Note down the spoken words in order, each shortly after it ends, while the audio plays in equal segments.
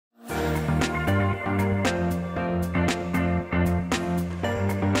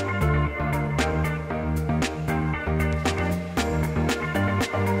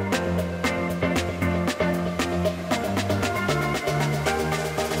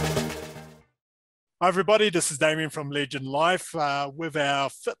Hi everybody, this is Damien from Legend Life. With our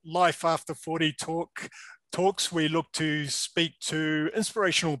Fit Life After 40 talks, we look to speak to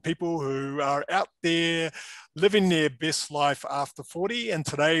inspirational people who are out there living their best life after 40. And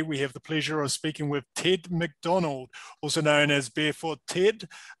today we have the pleasure of speaking with Ted McDonald, also known as Barefoot Ted.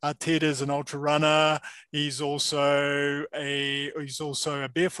 Ted is an ultra runner. He's also a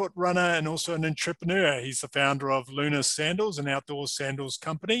barefoot runner and also an entrepreneur. He's the founder of Luna Sandals, an outdoor sandals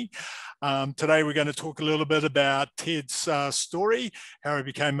company. Today we're going to talk a little bit about Ted's story, how he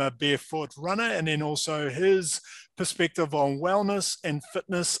became a barefoot runner, and then also his perspective on wellness and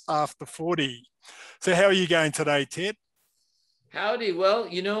fitness after 40. So how are you going today, Ted? Howdy. Well,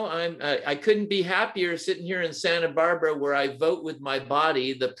 I couldn't be happier sitting here in Santa Barbara where I vote with my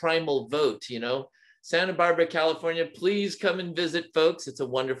body, the primal vote, Santa Barbara, California. Please come and visit, folks. It's a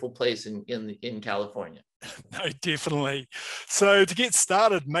wonderful place in California. No, definitely. So to get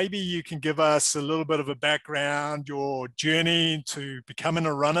started, maybe you can give us a little bit of a background, your journey to becoming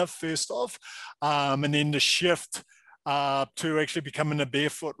a runner first off, and then the shift to actually becoming a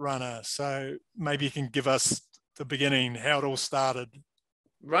barefoot runner. So maybe you can give us the beginning, how it all started.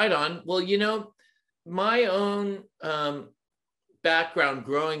 Right on. Well, my own background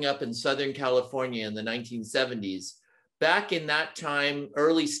growing up in Southern California in the 1970s, back in that time,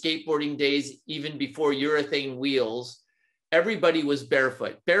 early skateboarding days, even before urethane wheels, everybody was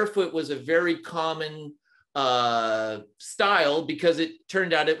barefoot. Barefoot was a very common style because it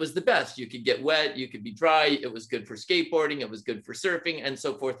turned out it was the best. You could get wet, you could be dry, it was good for skateboarding, it was good for surfing, and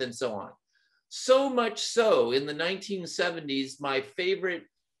so forth and so on. So much so, in the 1970s, my favorite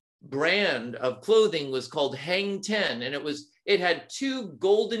brand of clothing was called Hang 10, and it had two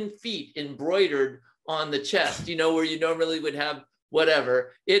golden feet embroidered on the chest, where you normally would have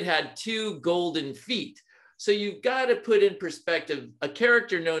whatever. It had two golden feet. So you've got to put in perspective a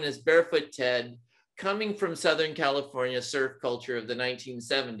character known as Barefoot Ted, coming from Southern California surf culture of the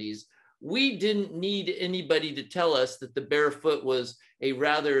 1970s. We didn't need anybody to tell us that the barefoot was a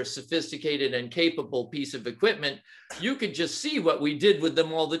rather sophisticated and capable piece of equipment. You could just see what we did with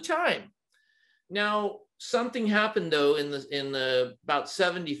them all the time. Now, something happened though in the about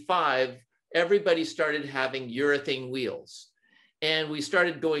 75, everybody started having urethane wheels, and we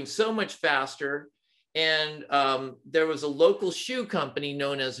started going so much faster. And there was a local shoe company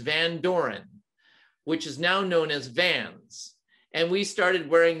known as Van Doren, which is now known as Vans. And we started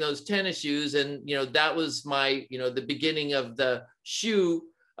wearing those tennis shoes. And, that was my, the beginning of the shoe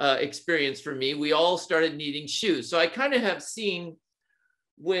experience for me. We all started needing shoes. So I kind of have seen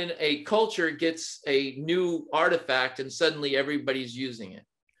when a culture gets a new artifact and suddenly everybody's using it.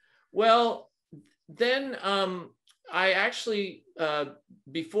 Well, then I actually,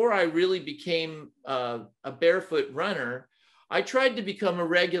 before I really became a barefoot runner, I tried to become a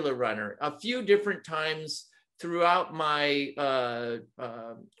regular runner a few different times throughout my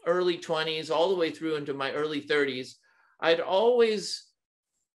early 20s, all the way through into my early 30s. I'd always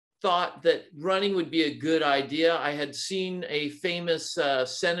thought that running would be a good idea. I had seen a famous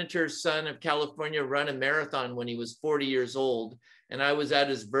senator's son of California run a marathon when he was 40 years old, and I was at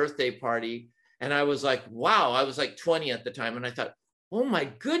his birthday party. And I was like, wow, I was like 20 at the time. And I thought, oh my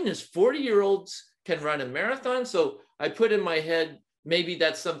goodness, 40-year-olds can run a marathon. So I put in my head, maybe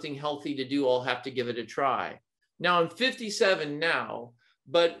that's something healthy to do. I'll have to give it a try. Now I'm 57 now,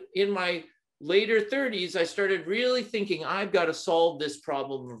 but in my later 30s, I started really thinking I've got to solve this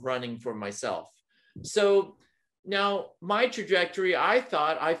problem of running for myself. So now my trajectory, I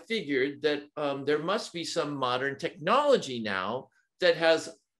figured that there must be some modern technology now that has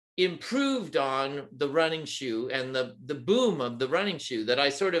improved on the running shoe and the boom of the running shoe that I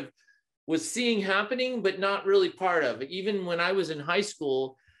sort of was seeing happening, but not really part of it. Even when I was in high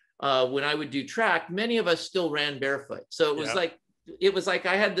school, when I would do track, many of us still ran barefoot. So it was like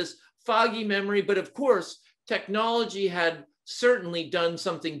I had this foggy memory, but of course, technology had certainly done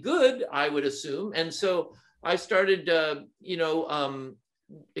something good, I would assume. And so I started,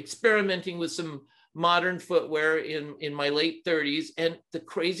 experimenting with some modern footwear in my late 30s. And the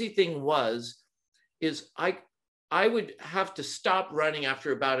crazy thing is I would have to stop running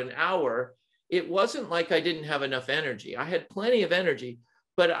after about an hour. It wasn't like I didn't have enough energy. I had plenty of energy,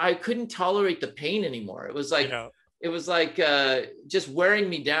 but I couldn't tolerate the pain anymore. It was like, just wearing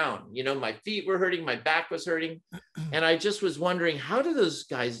me down. My feet were hurting, my back was hurting. And I just was wondering, how do those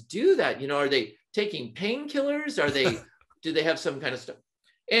guys do that? Are they taking painkillers? Do they have some kind of stuff?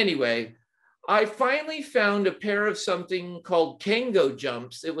 Anyway, I finally found a pair of something called Kango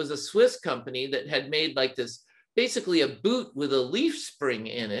jumps. It was a Swiss company that had made like this, basically a boot with a leaf spring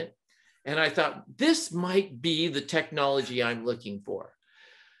in it. And I thought, this might be the technology I'm looking for.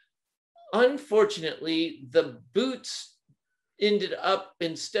 Unfortunately, the boots ended up,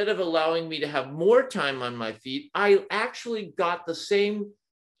 instead of allowing me to have more time on my feet, I actually got the same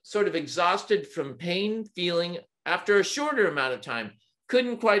sort of exhausted from pain feeling after a shorter amount of time.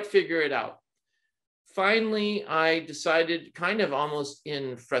 Couldn't quite figure it out. Finally, I decided, kind of almost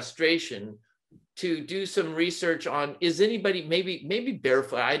in frustration, to do some research on, is anybody maybe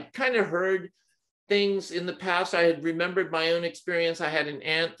barefoot? I'd kind of heard things in the past. I had remembered my own experience. I had an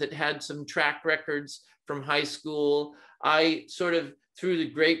aunt that had some track records from high school. I sort of, through the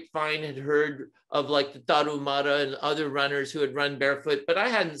grapevine, had heard of like the Tarahumara and other runners who had run barefoot, but I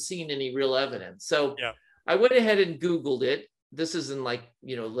hadn't seen any real evidence. So Yeah. I went ahead and Googled it. This is in like,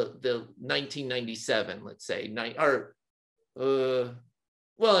 you know, the 1997, let's say,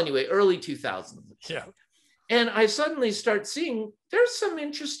 well, anyway, early 2000s. Yeah. And I suddenly start seeing there's some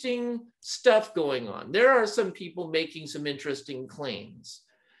interesting stuff going on. There are some people making some interesting claims.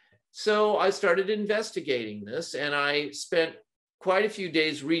 So I started investigating this, and I spent quite a few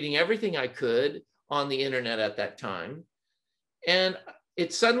days reading everything I could on the internet at that time. And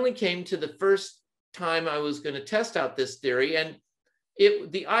it suddenly came to the first time I was going to test out this theory. And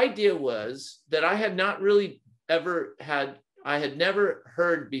the idea was that I had not really I had never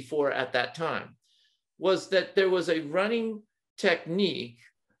heard before at that time, was that there was a running technique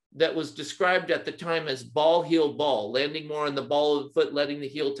that was described at the time as ball, heel, ball, landing more on the ball of the foot, letting the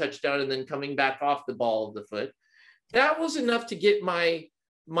heel touch down, and then coming back off the ball of the foot. That was enough to get my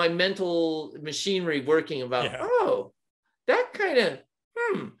mental machinery working about, yeah. Oh, that kind of,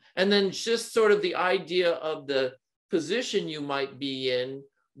 And then just sort of the idea of the position you might be in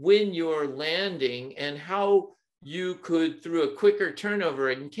when you're landing, and how you could, through a quicker turnover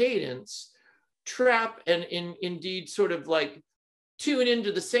and cadence, trap and indeed sort of like tune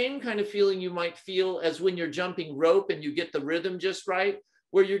into the same kind of feeling you might feel as when you're jumping rope and you get the rhythm just right,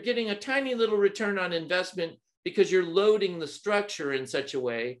 where you're getting a tiny little return on investment because you're loading the structure in such a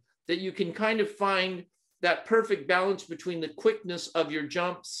way that you can kind of find that perfect balance between the quickness of your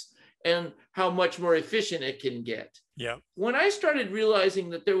jumps and how much more efficient it can get. Yeah. When I started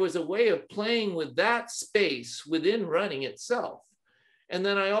realizing that there was a way of playing with that space within running itself, and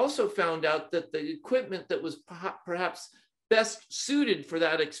then I also found out that the equipment that was perhaps best suited for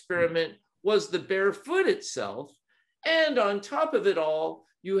that experiment was the barefoot itself. And on top of it all,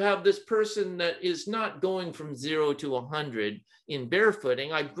 you have this person that is not going from 0 to 100 in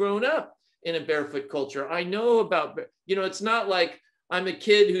barefooting. I've grown up in a barefoot culture. I know about, you know, it's not like I'm a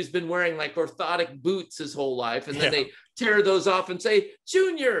kid who's been wearing like orthotic boots his whole life, and then they tear those off and say,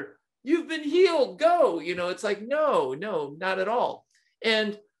 Junior, you've been healed, go. You know, it's like, no, not at all.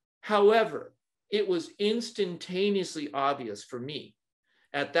 And however, it was instantaneously obvious for me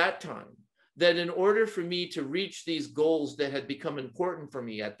at that time that in order for me to reach these goals that had become important for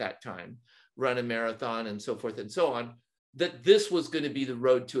me at that time, run a marathon and so forth and so on, that this was going to be the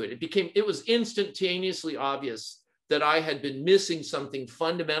road to it. It was instantaneously obvious that I had been missing something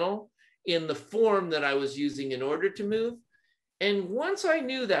fundamental in the form that I was using in order to move. And once I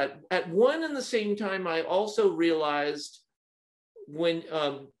knew that, at one and the same time, I also realized, when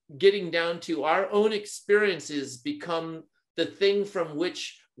getting down to our own experiences become the thing from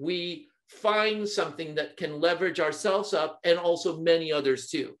which we find something that can leverage ourselves up, and also many others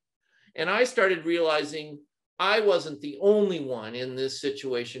too. And I started realizing I wasn't the only one in this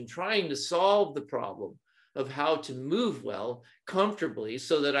situation trying to solve the problem of how to move well, comfortably,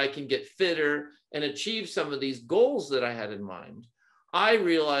 so that I can get fitter and achieve some of these goals that I had in mind. I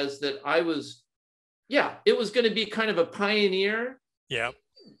realized that I was, it was going to be kind of a pioneer. Yeah.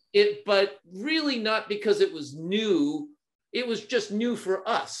 But really not because it was new. It was just new for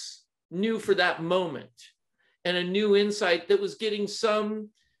us, new for that moment, and a new insight that was getting some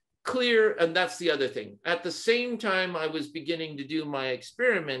clear. And that's the other thing. At the same time I was beginning to do my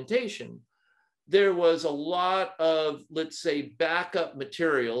experimentation, there was a lot of, let's say, backup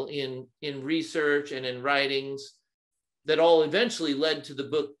material in research and in writings that all eventually led to the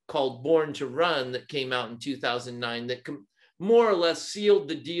book called Born to Run that came out in 2009, that more or less sealed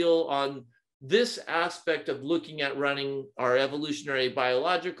the deal on this aspect of looking at running, our evolutionary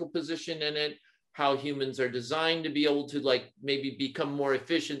biological position in it, how humans are designed to be able to like maybe become more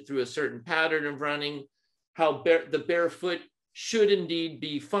efficient through a certain pattern of running, how the barefoot should indeed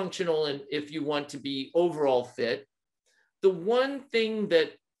be functional, and if you want to be overall fit. The one thing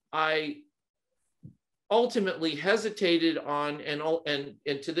that I ultimately hesitated on,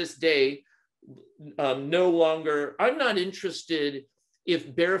 and to this day, no longer, I'm not interested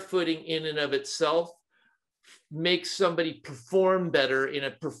if barefooting in and of itself makes somebody perform better in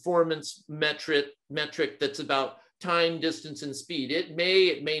a performance metric that's about time, distance, and speed. It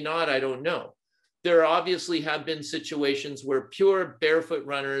may not, I don't know. There obviously have been situations where pure barefoot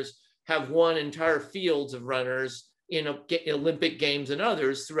runners have won entire fields of runners in Olympic Games and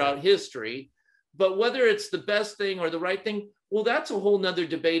others throughout history. But whether it's the best thing or the right thing, well, that's a whole nother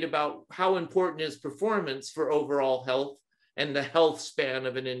debate about how important is performance for overall health and the health span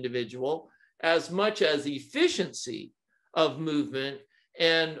of an individual, as much as efficiency of movement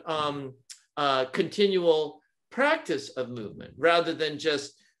and continual practice of movement, rather than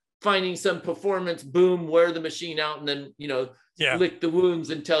just finding some performance, boom, wear the machine out and then, lick the wounds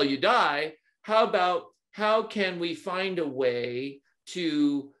until you die. How can we find a way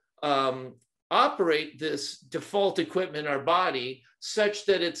to operate this default equipment in our body such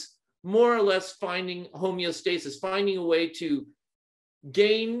that it's more or less finding homeostasis, finding a way to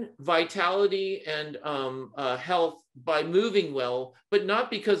gain vitality and health by moving well, but not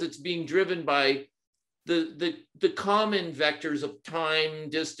because it's being driven by the common vectors of time,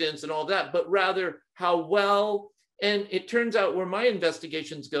 distance, and all that, but rather how well. And it turns out where my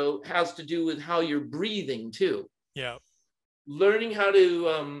investigations go has to do with how you're breathing too. Yeah. Learning how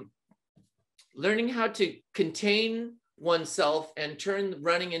to contain oneself and turn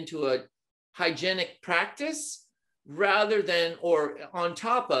running into a hygienic practice rather than, or on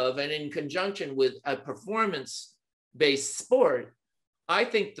top of, and in conjunction with a performance-based sport. I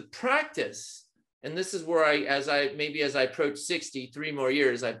think the practice, and this is where as I approach 60, 3 more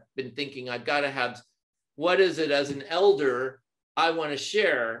years, I've been thinking I've got to have, what is it as an elder I want to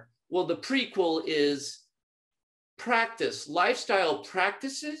share? Well, the prequel is practice, lifestyle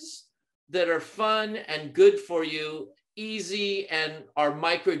practices that are fun and good for you, easy, and are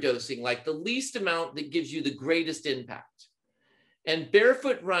microdosing, like the least amount that gives you the greatest impact. And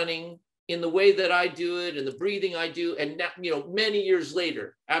barefoot running in the way that I do it and the breathing I do, and now, many years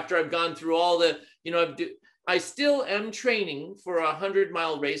later, after I've gone through all the, I still am training for a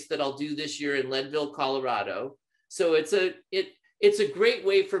 100-mile race that I'll do this year in Leadville, Colorado. So it's a great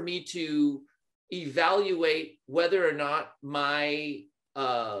way for me to evaluate whether or not my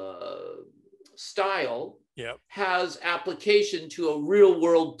style has application to a real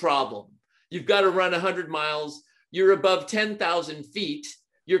world problem. You've got to run 100 miles. You're above 10,000 feet.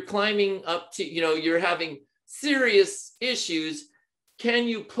 You're climbing up to, you're having serious issues. Can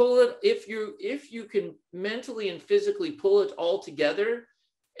you pull it, if you can mentally and physically pull it all together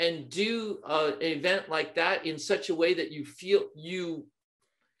and do an event like that in such a way that you feel you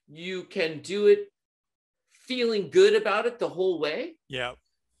can do it feeling good about it the whole way? Yeah.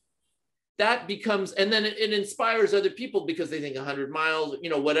 That becomes, and then it inspires other people because they think 100 miles,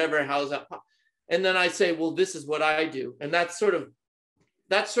 whatever, how's that? And then I say, well, this is what I do. And that's sort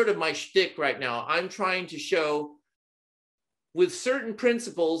of my shtick right now. I'm trying to show with certain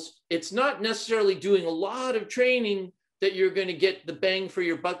principles, it's not necessarily doing a lot of training that you're going to get the bang for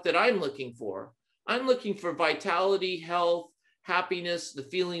your buck that I'm looking for. I'm looking for vitality, health, happiness, the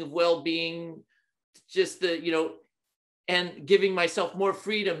feeling of well-being, just and giving myself more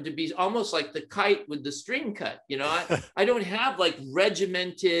freedom to be almost like the kite with the string cut. I don't have like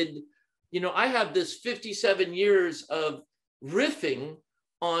regimented, I have this 57 years of riffing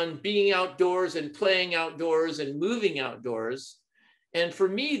on being outdoors and playing outdoors and moving outdoors. And for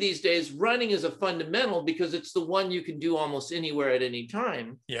me these days, running is a fundamental because it's the one you can do almost anywhere at any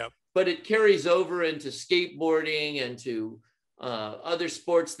time. Yeah. But it carries over into skateboarding and to other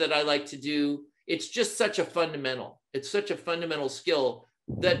sports that I like to do. It's just such a fundamental. It's such a fundamental skill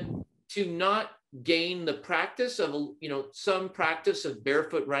that to not gain the practice of, some practice of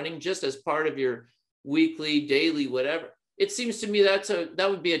barefoot running just as part of your weekly, daily, whatever. It seems to me that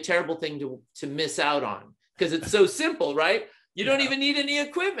would be a terrible thing to miss out on because it's so simple, right? You don't even need any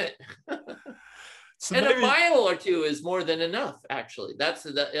equipment. So and maybe a mile or two is more than enough, actually. That's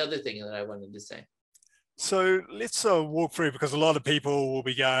the other thing that I wanted to say. So let's walk through, because a lot of people will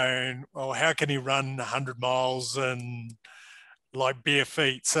be going, oh, how can he run 100 miles and like bare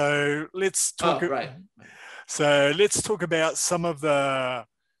feet? So let's talk. So let's talk about some of the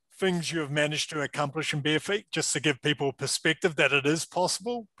things you have managed to accomplish in bare feet, just to give people perspective that it is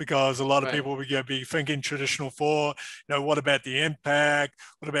possible, because a lot of people will be thinking traditional for, what about the impact?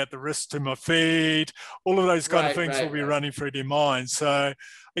 What about the risk to my feet? All of those kind of things will be running through their minds. So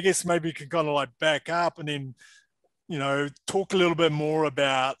I guess maybe you can kind of like back up and then, talk a little bit more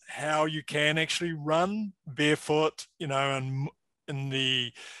about how you can actually run barefoot, and in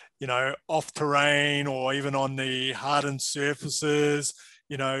the, off terrain or even on the hardened surfaces.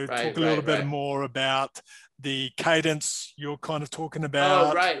 Talk a little bit more about the cadence you're kind of talking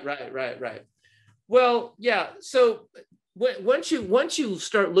about. Oh, right. Well, yeah. So once you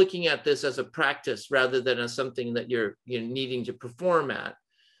start looking at this as a practice rather than as something that you're needing to perform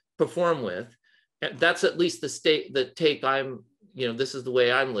with, that's at least the take I'm, this is the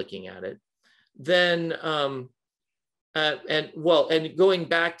way I'm looking at it. Then and going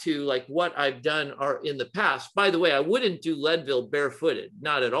back to like what I've done in the past, by the way, I wouldn't do Leadville barefooted,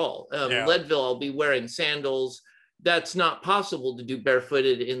 not at all. Leadville, I'll be wearing sandals. That's not possible to do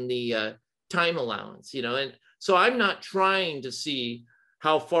barefooted in the time allowance, and so I'm not trying to see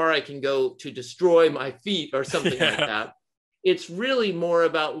how far I can go to destroy my feet or something like that. It's really more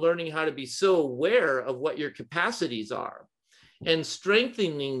about learning how to be so aware of what your capacities are and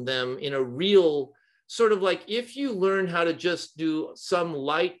strengthening them in a real sort of like, if you learn how to just do some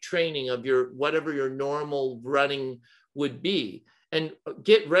light training of whatever your normal running would be, and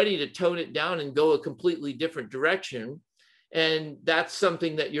get ready to tone it down and go a completely different direction, and that's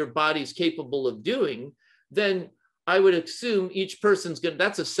something that your body's capable of doing, then I would assume each person's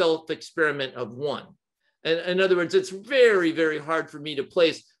that's a self-experiment of one. And in other words, it's very, very hard for me to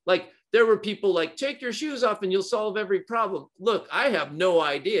place, like there were people like, take your shoes off and you'll solve every problem. Look, I have no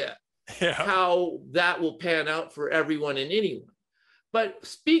idea how that will pan out for everyone and anyone. But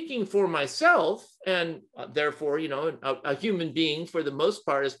speaking for myself, and therefore, a human being for the most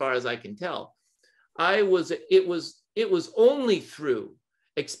part, as far as I can tell, it was only through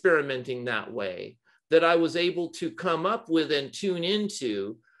experimenting that way that I was able to come up with and tune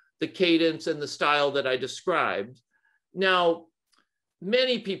into the cadence and the style that I described. Now,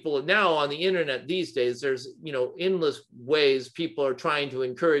 many people now on the internet these days, there's, endless ways people are trying to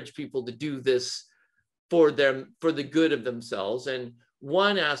encourage people to do this for the good of themselves. And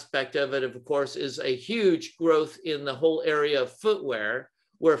one aspect of it, of course, is a huge growth in the whole area of footwear,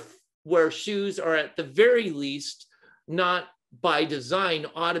 where shoes are at the very least not by design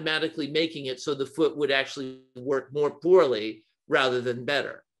automatically making it so the foot would actually work more poorly rather than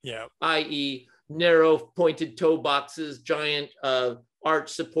better. I.e. narrow pointed toe boxes, giant arch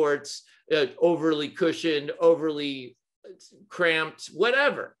supports, overly cushioned, overly cramped,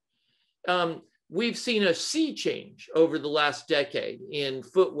 whatever. We've seen a sea change over the last decade in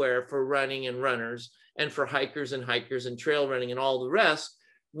footwear for running and runners, and for hikers and trail running and all the rest,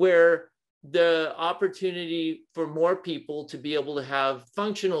 where the opportunity for more people to be able to have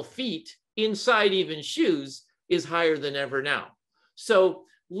functional feet inside even shoes is higher than ever now. So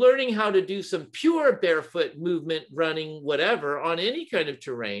learning how to do some pure barefoot movement, running, whatever, on any kind of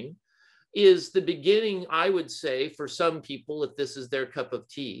terrain is the beginning, I would say, for some people, if this is their cup of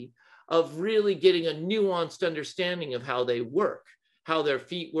tea, of really getting a nuanced understanding of how they work, how their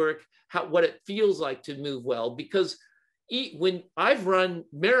feet work, what it feels like to move well. Because when I've run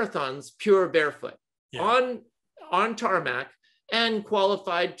marathons pure barefoot on tarmac, and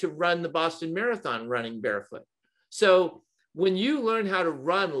qualified to run the Boston Marathon running barefoot. So when you learn how to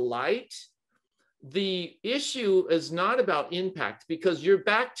run light, the issue is not about impact, because you're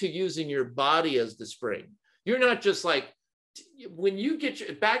back to using your body as the spring. You're not just like, when you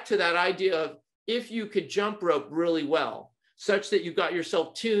get back to that idea of, if you could jump rope really well, such that you got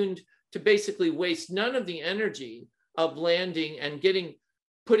yourself tuned to basically waste none of the energy of landing and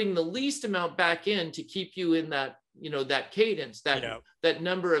putting the least amount back in to keep you in that, that cadence, that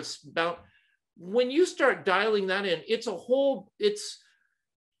number of when you start dialing that in, it's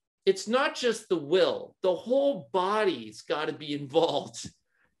not just the will, the whole body's got to be involved.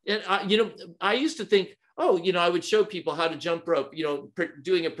 And I used to think, I would show people how to jump rope,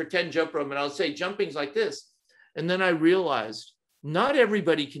 doing a pretend jump rope, and I'll say jumping's like this. And then I realized not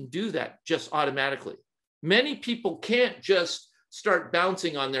everybody can do that just automatically. Many people can't just start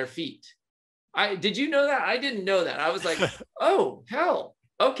bouncing on their feet. Did you know that? I didn't know that. I was like, oh, hell,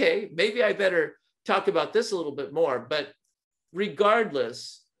 okay, maybe I better talk about this a little bit more. But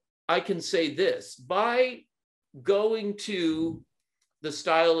regardless, I can say this: by going to the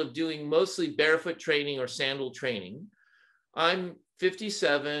style of doing mostly barefoot training or sandal training, I'm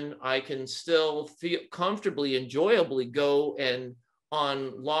 57. I can still feel comfortably, enjoyably go and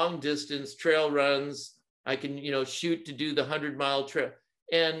on long distance trail runs. I can, shoot to do the 100-mile trail,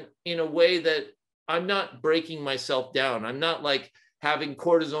 and in a way that I'm not breaking myself down. I'm not like having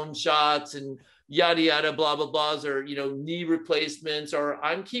cortisone shots and yada, yada, blah, blah, blahs, or, knee replacements, or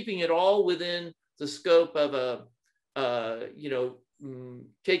I'm keeping it all within the scope of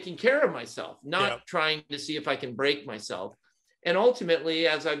taking care of myself, not trying to see if I can break myself. And ultimately,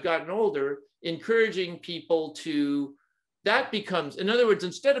 as I've gotten older, encouraging people that becomes, in other words,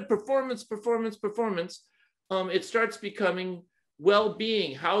 instead of performance, it starts becoming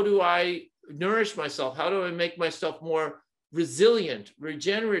well-being. How do I nourish myself? How do I make myself more resilient,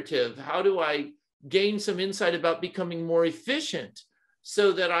 regenerative? How do I gain some insight about becoming more efficient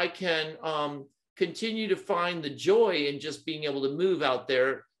so that I can continue to find the joy in just being able to move out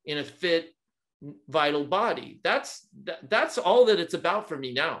there in a fit, vital body. That's all that it's about for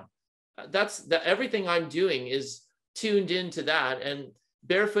me now. Everything I'm doing is tuned into that. And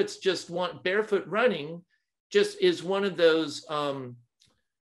barefoot running just is one of those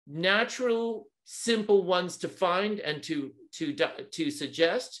natural, simple ones to find and to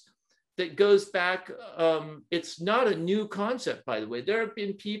suggest that goes back. It's not a new concept, by the way. There have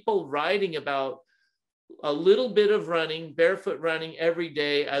been people writing about a little bit of running, barefoot running every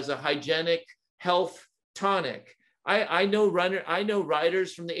day as a hygienic health tonic. I know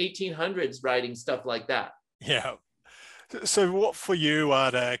riders from the 1800s writing stuff like that. Yeah. So what for you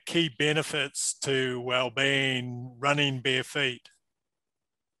are the key benefits to well-being running bare feet?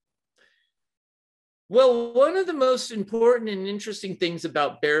 Well, one of the most important and interesting things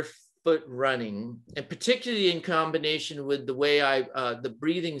about barefoot running, and particularly in combination with the way the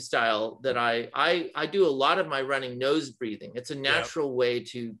breathing style that I do a lot of my running nose breathing. It's a natural way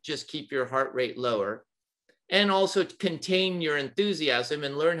to just keep your heart rate lower and also to contain your enthusiasm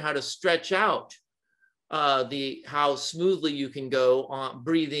and learn how to stretch out how smoothly you can go on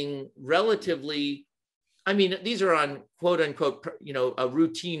breathing relatively. I mean, these are on quote unquote, a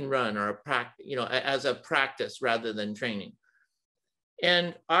routine run or a practice, as a practice rather than training.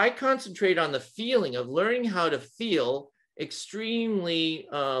 And I concentrate on the feeling of learning how to feel extremely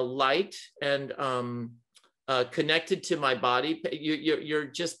light and connected to my body. You're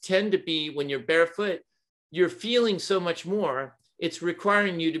just tend to be, when you're barefoot, you're feeling so much more. It's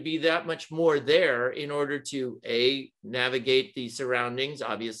requiring you to be that much more there in order to navigate the surroundings.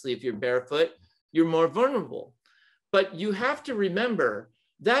 Obviously, if you're barefoot, you're more vulnerable. But you have to remember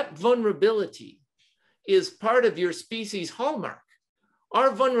that vulnerability is part of your species' hallmark.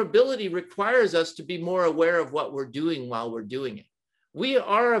 Our vulnerability requires us to be more aware of what we're doing while we're doing it. We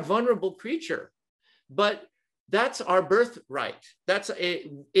are a vulnerable creature, but that's our birthright.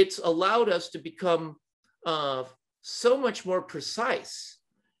 It's allowed us to become so much more precise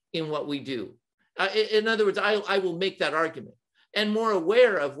in what we do. In other words, I will make that argument, and more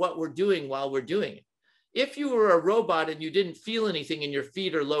aware of what we're doing while we're doing it. If you were a robot and you didn't feel anything in your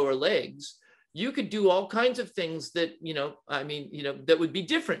feet or lower legs, you could do all kinds of things that, that would be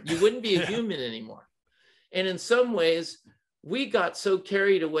different. You wouldn't be a human anymore. And in some ways, we got so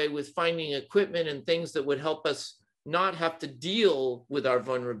carried away with finding equipment and things that would help us not have to deal with our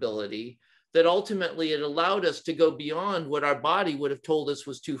vulnerability, that ultimately it allowed us to go beyond what our body would have told us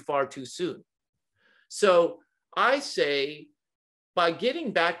was too far too soon. So I say, by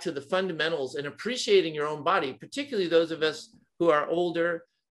getting back to the fundamentals and appreciating your own body, particularly those of us who are older,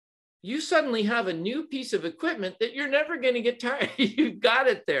 you suddenly have a new piece of equipment that you're never going to get tired. You got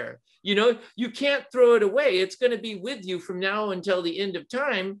it there. You can't throw it away. It's going to be with you from now until the end of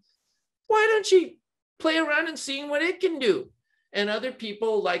time. Why don't you play around and seeing what it can do? And other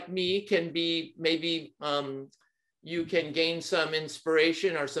people like me can be, maybe you can gain some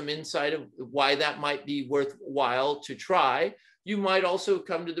inspiration or some insight of why that might be worthwhile to try. You might also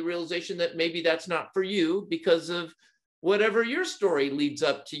come to the realization that maybe that's not for you because of whatever your story leads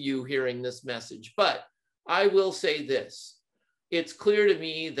up to you hearing this message. But I will say this, it's clear to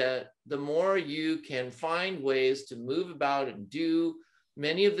me that the more you can find ways to move about and do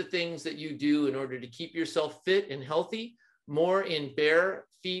many of the things that you do in order to keep yourself fit and healthy, more in bare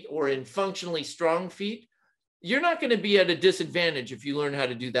feet or in functionally strong feet, you're not going to be at a disadvantage if you learn how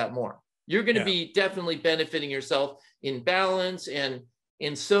to do that more. You're going to be definitely benefiting yourself in balance and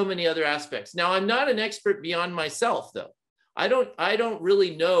in so many other aspects. Now, I'm not an expert beyond myself, though. I don't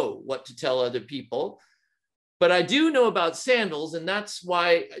really know what to tell other people, but I do know about sandals. And that's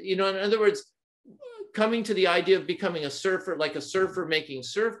why, in other words, coming to the idea of becoming a surfer, like a surfer making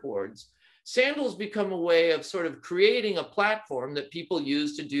surfboards, sandals become a way of sort of creating a platform that people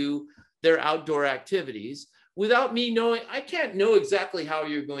use to do their outdoor activities without me knowing. I can't know exactly how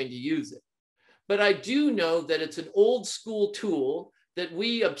you're going to use it, but I do know that it's an old school tool that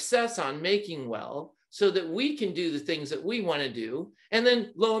we obsess on making well so that we can do the things that we want to do. And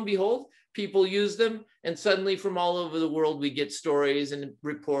then lo and behold, people use them. And suddenly from all over the world, we get stories and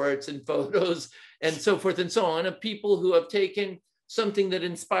reports and photos and so forth and so on of people who have taken something that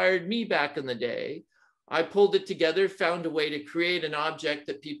inspired me back in the day. I pulled it together, found a way to create an object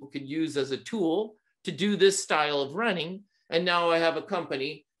that people could use as a tool to do this style of running. And now I have a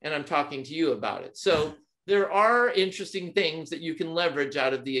company and I'm talking to you about it. So there are interesting things that you can leverage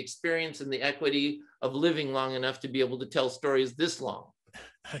out of the experience and the equity of living long enough to be able to tell stories this long.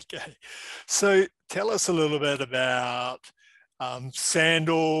 Okay. So tell us a little bit about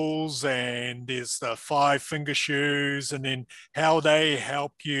sandals, and there's the 5-finger shoes, and then how they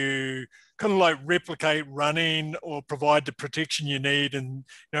help you kind of like replicate running or provide the protection you need. And,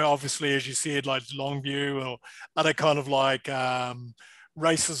 obviously, as you said, like Longview or other kind of like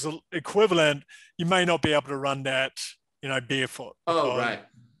races equivalent, you may not be able to run that, barefoot. Oh, right.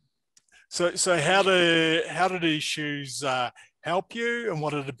 So how do these shoes help you, and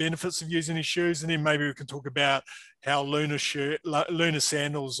what are the benefits of using these shoes? And then maybe we can talk about how Luna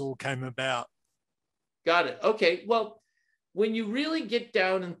Sandals all came about. Got it. Okay. Well, when you really get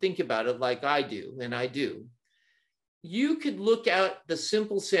down and think about it, like I do, and I do, you could look at the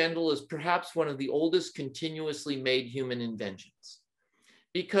simple sandal as perhaps one of the oldest continuously made human inventions,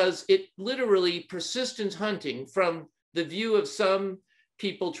 because it literally persistent hunting from the view of some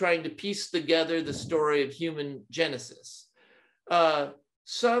people trying to piece together the story of human genesis.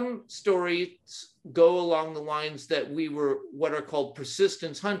 Some stories go along the lines that we were what are called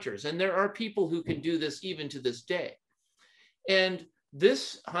persistence hunters. And there are people who can do this even to this day. And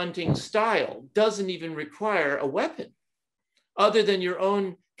this hunting style doesn't even require a weapon other than your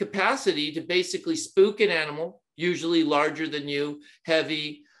own capacity to basically spook an animal, usually larger than you,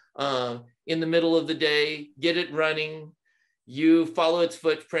 heavy, in the middle of the day, get it running, you follow its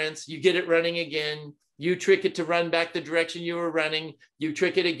footprints, you get it running again, you trick it to run back the direction you were running, you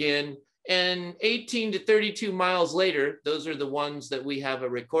trick it again. And 18 to 32 miles later, those are the ones that we have a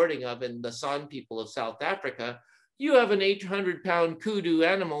recording of in the San people of South Africa, you have an 800-pound kudu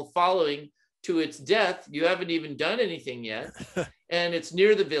animal following to its death. You haven't even done anything yet. And it's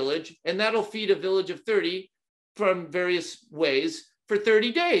near the village, and that'll feed a village of 30 from various ways for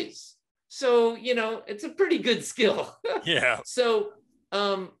 30 days. So, it's a pretty good skill. Yeah. So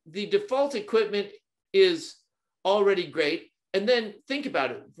the default equipment is already great. And then think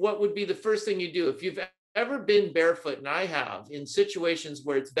about it. What would be the first thing you do? If you've ever been barefoot, and I have, in situations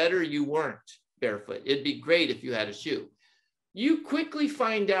where it's better you weren't barefoot, it'd be great if you had a shoe. You quickly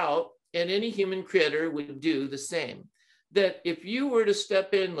find out, and any human creator would do the same, that if you were to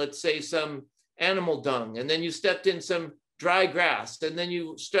step in, let's say, some animal dung, and then you stepped in some dry grass, and then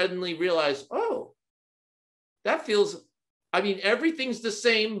you suddenly realize, oh, that feels, everything's the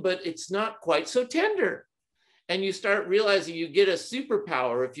same, but it's not quite so tender. And you start realizing you get a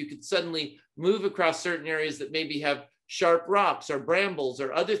superpower if you could suddenly move across certain areas that maybe have sharp rocks or brambles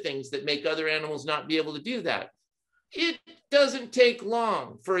or other things that make other animals not be able to do that. It doesn't take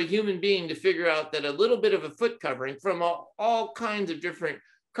long for a human being to figure out that a little bit of a foot covering from all kinds of different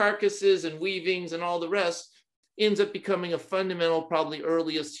carcasses and weavings and all the rest ends up becoming a fundamental, probably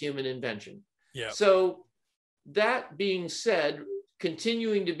earliest human invention. Yeah. So that being said,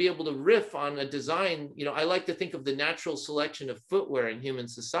 continuing to be able to riff on a design, I like to think of the natural selection of footwear in human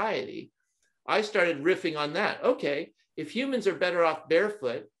society. I started riffing on that. Okay, if humans are better off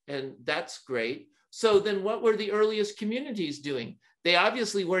barefoot, and that's great. So then what were the earliest communities doing? They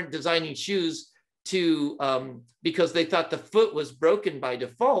obviously weren't designing shoes to because they thought the foot was broken by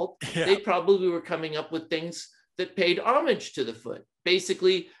default. Yeah. They probably were coming up with things that paid homage to the foot.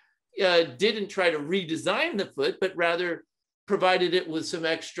 Basically, didn't try to redesign the foot, but rather provided it with some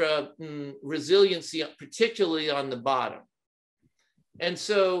extra resiliency, particularly on the bottom. And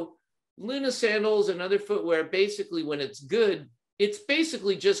so Luna Sandals and other footwear, basically when it's good, it's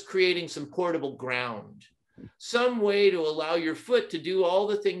basically just creating some portable ground, some way to allow your foot to do all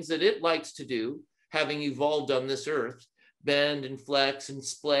the things that it likes to do, having evolved on this earth, bend and flex and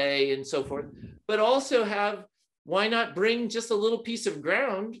splay and so forth, but also have, why not bring just a little piece of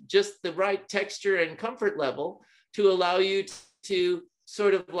ground, just the right texture and comfort level to allow you to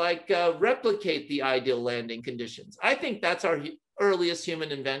sort of like replicate the ideal landing conditions. I think that's our earliest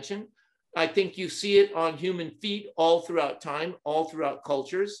human invention. I think you see it on human feet all throughout time, all throughout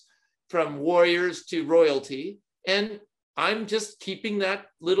cultures, from warriors to royalty. And I'm just keeping that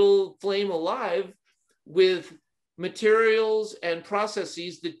little flame alive with materials and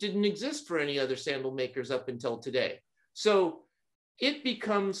processes that didn't exist for any other sandal makers up until today. So it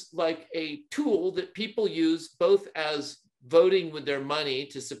becomes like a tool that people use both as voting with their money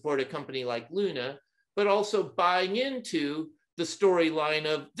to support a company like Luna, but also buying into the storyline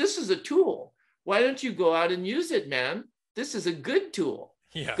of, this is a tool. Why don't you go out and use it, man? This is a good tool.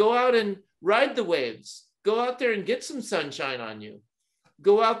 Yeah. Go out and ride the waves. Go out there and get some sunshine on you.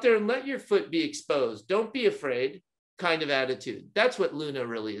 Go out there and let your foot be exposed. Don't be afraid kind of attitude. That's what Luna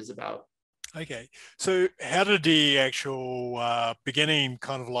really is about. Okay. So how did the actual beginning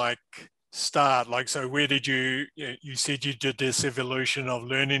kind of like start? Like, so where did you said you did this evolution of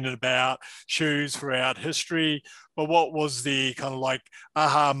learning about shoes throughout history, but what was the kind of like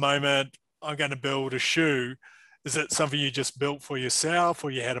aha moment, I'm going to build a shoe? Is it something you just built for yourself, or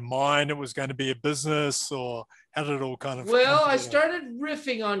you had a mind it was going to be a business, or how did it all kind of come Well, I together? started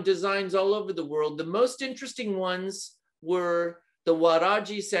riffing on designs all over the world. The most interesting ones were the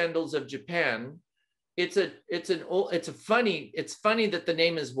Waraji sandals of Japan. It's funny that the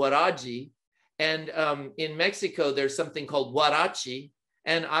name is Waraji, and in Mexico there's something called Warachi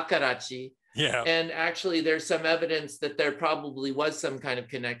and Akarachi. Yeah. And actually, there's some evidence that there probably was some kind of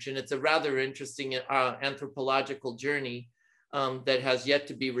connection. It's a rather interesting anthropological journey that has yet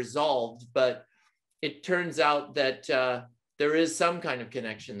to be resolved, but it turns out that there is some kind of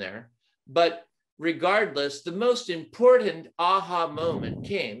connection there. But regardless, the most important aha moment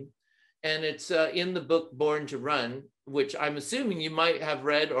came, and it's in the book Born to Run, which I'm assuming you might have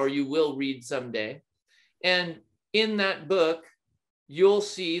read or you will read someday. And in that book, you'll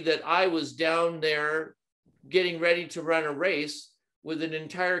see that I was down there getting ready to run a race with an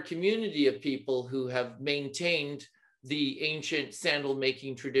entire community of people who have maintained the ancient sandal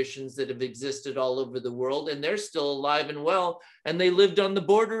making traditions that have existed all over the world, and they're still alive and well, and they lived on the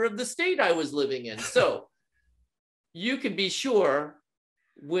border of the state I was living in. So you could be sure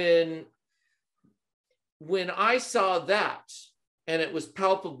when I saw that, and it was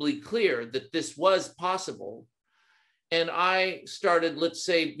palpably clear that this was possible, and I started, let's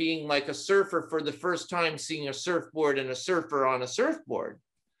say, being like a surfer for the first time, seeing a surfboard and a surfer on a surfboard.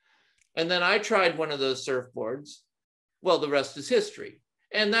 And then I tried one of those surfboards. Well, the rest is history.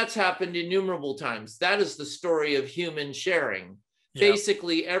 And that's happened innumerable times. That is the story of human sharing. Yeah.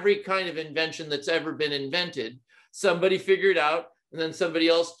 Basically, every kind of invention that's ever been invented, somebody figured out, and then somebody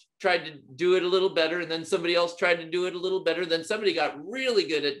else tried to do it a little better, and then somebody else tried to do it a little better, then somebody got really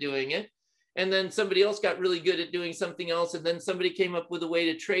good at doing it, and then somebody else got really good at doing something else, and then somebody came up with a way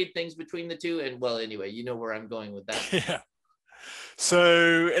to trade things between the two. And well, anyway, you know where I'm going with that. Yeah.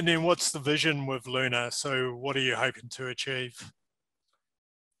 So, and then what's the vision with Luna? So what are you hoping to achieve?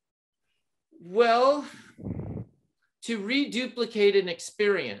 Well, to reduplicate an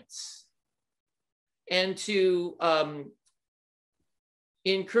experience and to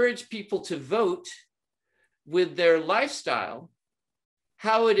encourage people to vote with their lifestyle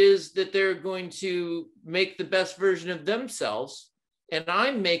how it is that they're going to make the best version of themselves. And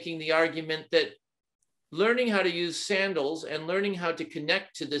I'm making the argument that learning how to use sandals and learning how to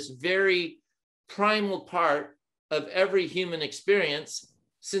connect to this very primal part of every human experience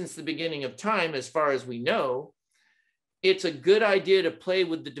since the beginning of time, as far as we know, it's a good idea to play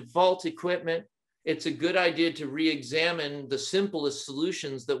with the default equipment. It's a good idea to re-examine the simplest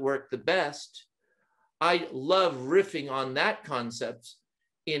solutions that work the best. I love riffing on that concept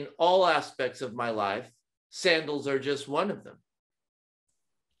in all aspects of my life. Sandals are just one of them.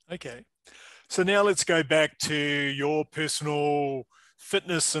 Okay. So now let's go back to your personal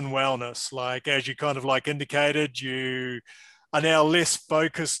fitness and wellness. Like, as you kind of like indicated, you are now less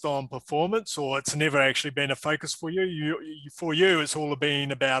focused on performance, or it's never actually been a focus for you. For you, it's all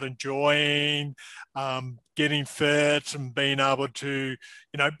been about enjoying, getting fit and being able to,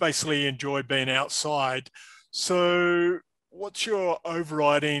 basically enjoy being outside. So what's your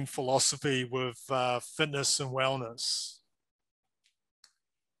overriding philosophy with fitness and wellness?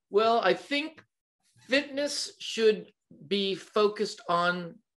 Well, I think fitness should be focused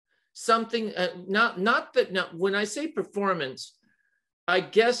on something, when I say performance, I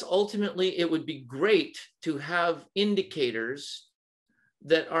guess ultimately it would be great to have indicators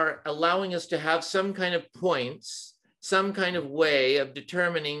that are allowing us to have some kind of points, some kind of way of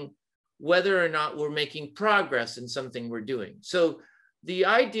determining whether or not we're making progress in something we're doing. So the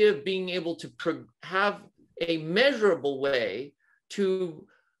idea of being able to have a measurable way to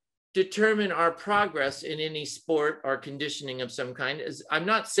determine our progress in any sport or conditioning of some kind is, I'm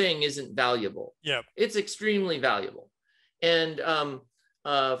not saying isn't valuable. Yeah, it's extremely valuable. And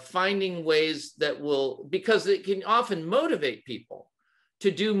finding ways that will, because it can often motivate people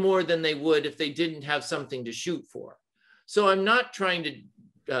to do more than they would if they didn't have something to shoot for. So I'm not trying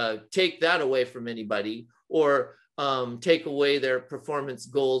to take that away from anybody or take away their performance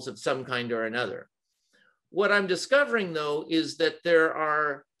goals of some kind or another. What I'm discovering, though, is that there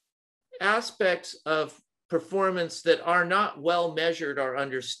are aspects of performance that are not well measured or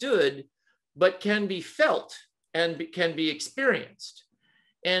understood, but can be felt and can be experienced.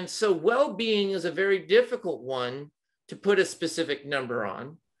 And so well-being is a very difficult one to put a specific number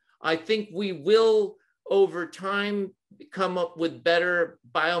on. I think we will, over time, come up with better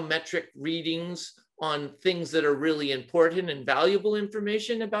biometric readings on things that are really important and valuable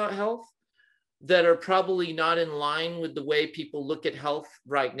information about health that are probably not in line with the way people look at health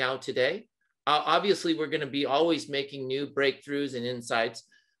right now today. Obviously, we're going to be always making new breakthroughs and insights,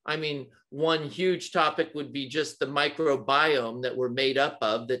 I mean, one huge topic would be just the microbiome that we're made up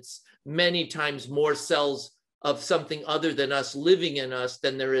of, that's many times more cells of something other than us living in us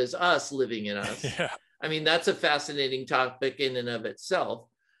than there is us living in us. Yeah. I mean, that's a fascinating topic in and of itself.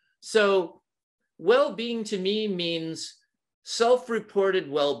 So well-being to me means self-reported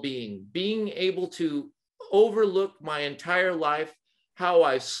well-being, being able to overlook my entire life, how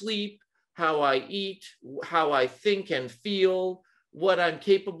I sleep, how I eat, how I think and feel, what I'm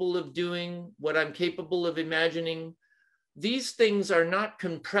capable of doing, what I'm capable of imagining. These things are not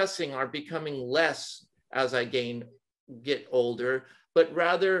compressing or becoming less as I get older, but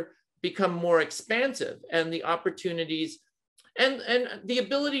rather become more expansive, and the opportunities and the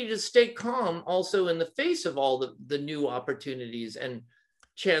ability to stay calm also in the face of all the new opportunities and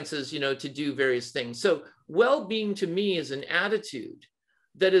chances, you know, to do various things. So well-being to me is an attitude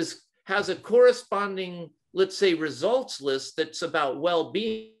that has a corresponding, let's say, results list that's about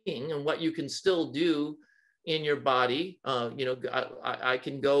well-being and what you can still do in your body. You know, I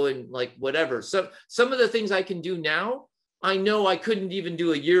can go and like whatever. So some of the things I can do now, I know I couldn't even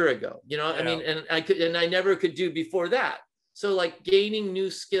do a year ago, you know, yeah. I mean, and I never could do before that. So like gaining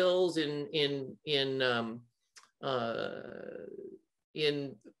new skills in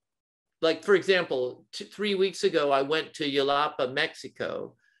like, for example, 3 weeks ago, I went to Yelapa,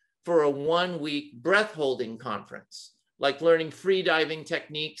 Mexico for a 1-week breath holding conference, like learning free diving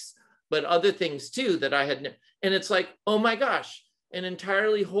techniques, but other things too that I had. And it's like, oh my gosh, an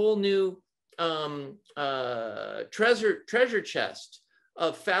entirely whole new treasure chest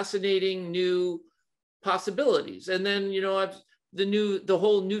of fascinating new possibilities. And then, you know, I've the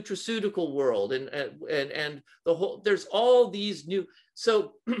whole nutraceutical world and the whole, there's all these new.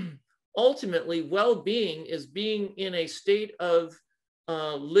 So ultimately, well-being is being in a state of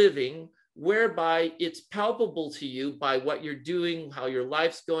living whereby it's palpable to you by what you're doing, how your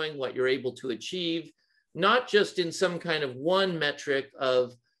life's going, what you're able to achieve, not just in some kind of one metric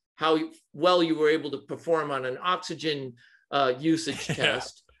of how well you were able to perform on an oxygen usage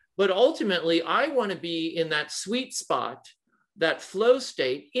test. But ultimately, I want to be in that sweet spot, that flow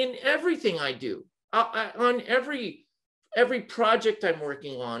state in everything I do, on every project I'm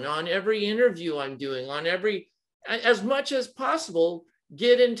working on every interview I'm doing, on every, as much as possible,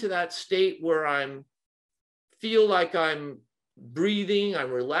 get into that state where I'm feel like I'm breathing,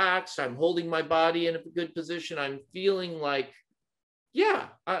 I'm relaxed, I'm holding my body in a good position, I'm feeling like, yeah,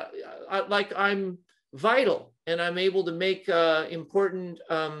 like I'm vital, and I'm able to make important,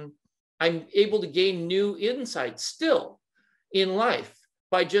 I'm able to gain new insights still in life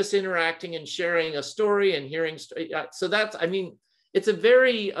by just interacting and sharing a story and hearing. So that's, I mean, it's a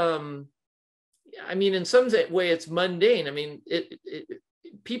very, I mean, in some way it's mundane. I mean,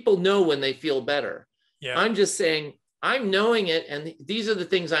 people know when they feel better. Yeah. I'm just saying, I'm knowing it, and these are the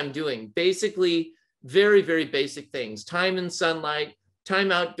things I'm doing. Basically, very, very basic things: time in sunlight,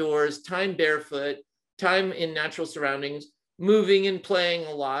 time outdoors, time barefoot, time in natural surroundings, moving and playing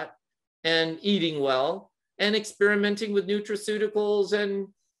a lot, and eating well, and experimenting with nutraceuticals and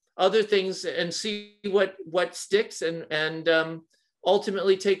other things, and see what sticks, and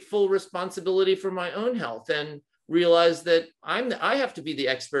ultimately take full responsibility for my own health, and realize that I have to be the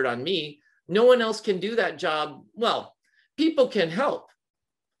expert on me. No one else can do that job. Well, people can help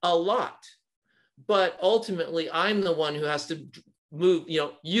a lot, but ultimately I'm the one who has to move. You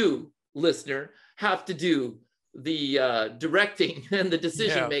know, you listener have to do the directing and the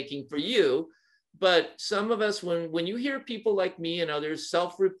decision making for you. But some of us, when you hear people like me and others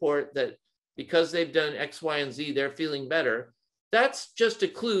self-report that because they've done X, Y, and Z, they're feeling better, that's just a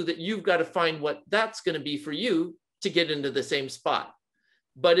clue that you've got to find what that's going to be for you to get into the same spot.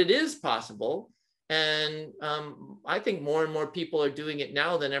 But it is possible. And I think more and more people are doing it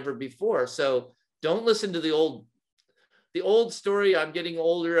now than ever before. So don't listen to the old story. I'm getting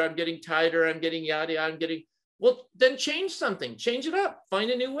older, I'm getting tighter, I'm getting yada, well, then change something, change it up,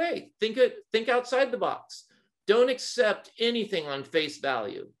 find a new way, think outside the box. Don't accept anything on face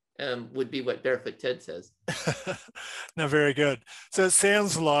value, would be what Barefoot Ted says. No, very good. So it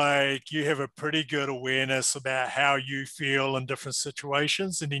sounds like you have a pretty good awareness about how you feel in different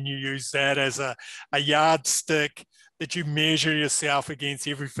situations, and then you use that as a yardstick that you measure yourself against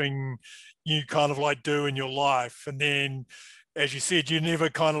everything you kind of like do in your life. And then, as you said, you never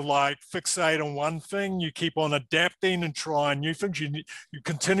kind of like fixate on one thing. You keep on adapting and trying new things. You're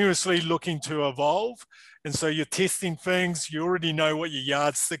continuously looking to evolve. And so you're testing things. You already know what your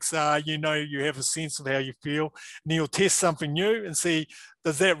yardsticks are. You know, you have a sense of how you feel. And then you'll test something new and see,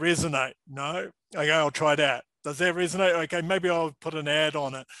 does that resonate? No? Okay, I'll try that. Does that resonate? Okay, maybe I'll put an ad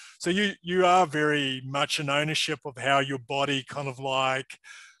on it. So you are very much in ownership of how your body kind of like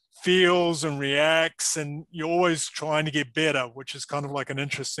feels and reacts, and you're always trying to get better, which is kind of like an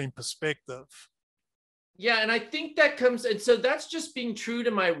interesting perspective. Yeah, and I think that comes, and so that's just being true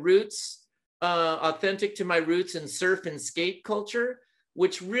to my roots, authentic to my roots in surf and skate culture,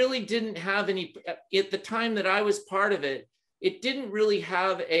 which really didn't have any, at the time that I was part of it, it didn't really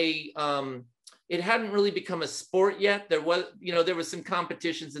have a, it hadn't really become a sport yet. There was, there was some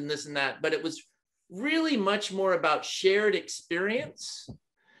competitions and this and that, but it was really much more about shared experience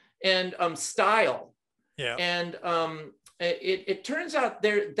and style. Yeah. And it turns out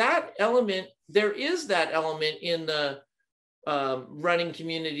there is that element in the running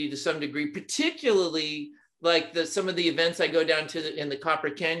community to some degree, particularly like some of the events I go down to in the Copper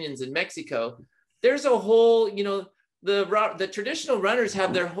Canyons in Mexico. There's a whole, the traditional runners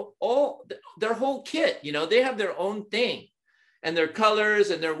have their whole kit. They have their own thing, and their colors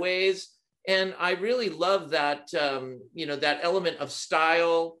and their ways. And I really love that, that element of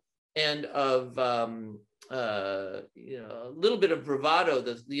style and of a little bit of bravado.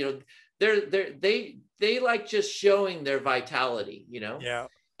 They like just showing their vitality, Yeah.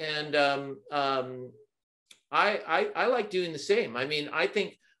 And I like doing the same. I mean, I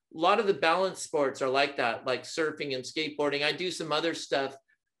think a lot of the balance sports are like that, like surfing and skateboarding. I do some other stuff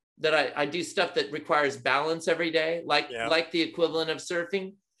that I do stuff that requires balance every day, like the equivalent of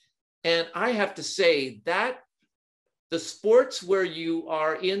surfing. And I have to say that the sports where you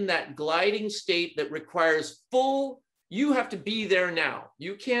are in that gliding state that requires you have to be there now.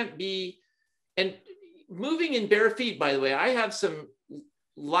 You can't be, and moving in bare feet, by the way, I have some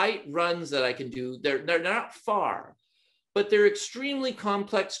light runs that I can do. They're not far, but they're extremely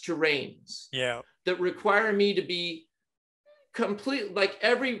complex terrains that require me to be complete, like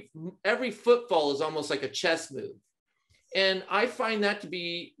every footfall is almost like a chess move. And I find that to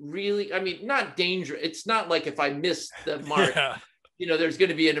be really, I mean, not dangerous. It's not like if I miss the mark, there's going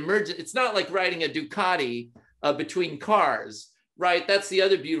to be an emergency. It's not like riding a Ducati between cars, right? That's the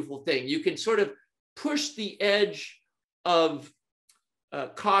other beautiful thing. You can sort of push the edge of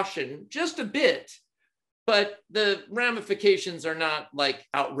caution just a bit, but the ramifications are not like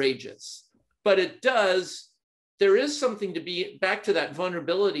outrageous. But there is something to be back to that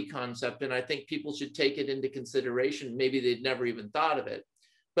vulnerability concept. And I think people should take it into consideration. Maybe they'd never even thought of it,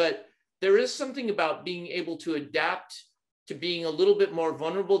 but there is something about being able to adapt to being a little bit more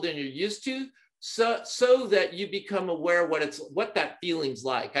vulnerable than you're used to, so that you become aware what that feeling's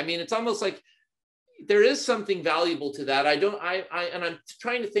like. I mean, it's almost like there is something valuable to that. And I'm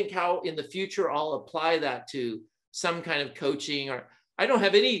trying to think how in the future I'll apply that to some kind of coaching, or I don't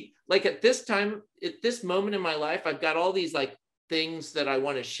have any, like at this moment in my life, I've got all these like things that I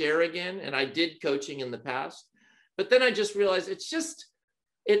want to share again. And I did coaching in the past, but then I just realized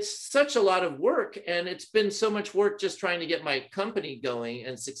it's such a lot of work, and it's been so much work just trying to get my company going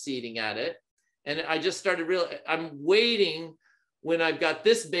and succeeding at it. And I just started I'm waiting when I've got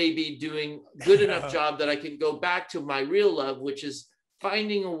this baby doing good enough job that I can go back to my real love, which is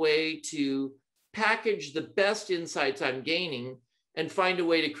finding a way to package the best insights I'm gaining and find a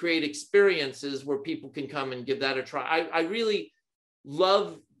way to create experiences where people can come and give that a try. I really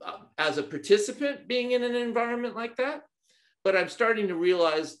love as a participant being in an environment like that, but I'm starting to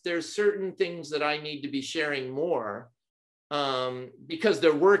realize there's certain things that I need to be sharing more because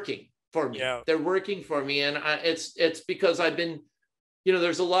they're working for me. Yeah. They're working for me. And it's because I've been,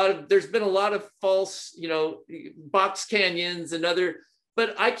 there's been a lot of false, box canyons and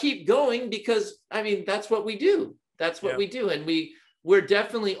but I keep going because I mean, that's what we do. That's what we do. And we're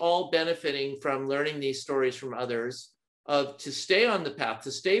definitely all benefiting from learning these stories from others to stay on the path,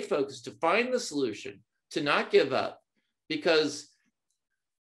 to stay focused, to find the solution, to not give up, because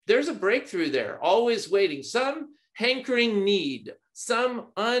there's a breakthrough there, always waiting, some hankering need, some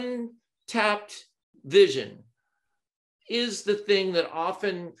untapped vision is the thing that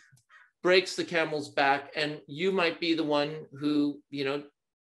often breaks the camel's back. And you might be the one who,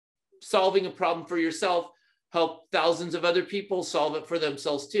 solving a problem for yourself, help thousands of other people solve it for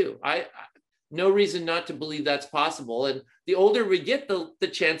themselves too. I no reason not to believe that's possible. And the older we get, the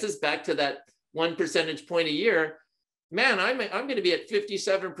chances, back to that 1 percentage point a year, man, I'm going to be at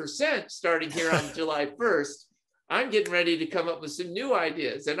 57% starting here on July 1st. I'm getting ready to come up with some new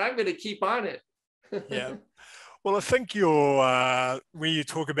ideas, and I'm going to keep on it. Yeah. Well, I think when you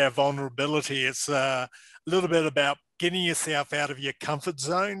talk about vulnerability, it's a little bit about getting yourself out of your comfort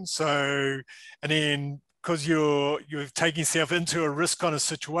zone. So, and then because you're taking yourself into a risk kind of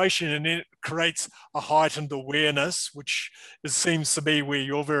situation, and it creates a heightened awareness, which it seems to be where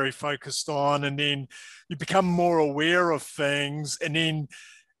you're very focused on. And then you become more aware of things. And then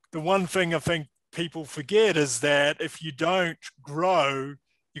the one thing I think people forget is that if you don't grow,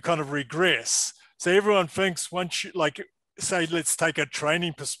 you kind of regress. So everyone thinks once you, like, say, let's take a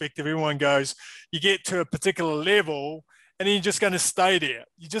training perspective, everyone goes, you get to a particular level and then you're just going to stay there.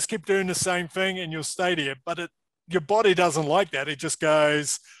 You just keep doing the same thing and you'll stay there. But your body doesn't like that. It just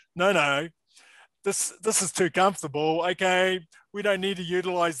goes, no, no, this is too comfortable. Okay, we don't need to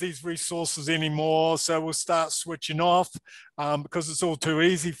utilize these resources anymore. So we'll start switching off because it's all too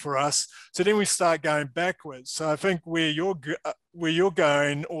easy for us. So then we start going backwards. So I think where you're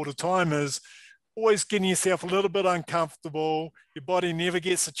going all the time is always getting yourself a little bit uncomfortable. Your body never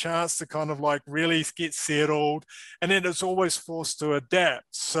gets a chance to kind of like really get settled. And then it's always forced to adapt.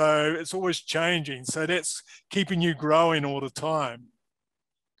 So it's always changing. So that's keeping you growing all the time.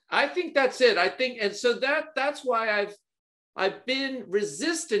 I think that's it. I think, and so that's why I've been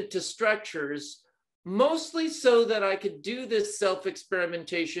resistant to structures, mostly so that I could do this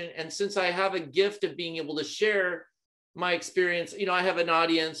self-experimentation. And since I have a gift of being able to share my experience, I have an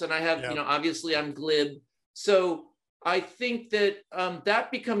audience and I have, obviously I'm glib. So I think that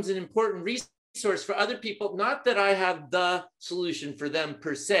that becomes an important resource for other people. Not that I have the solution for them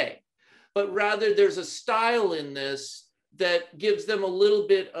per se, but rather there's a style in this that gives them a little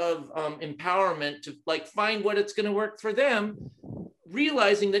bit of empowerment to like find what it's going to work for them,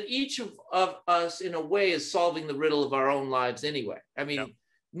 realizing that each of us in a way is solving the riddle of our own lives anyway. I mean,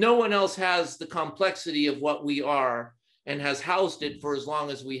 no one else has the complexity of what we are and has housed it for as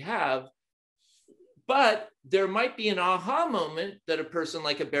long as we have. But there might be an aha moment that a person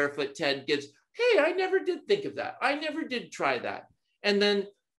like a Barefoot Ted gives, hey, I never did think of that. I never did try that. And then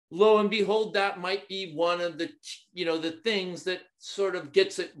lo and behold, that might be one of the, the things that sort of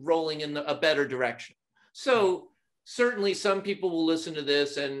gets it rolling in a better direction. So certainly some people will listen to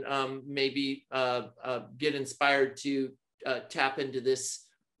this and maybe get inspired to tap into this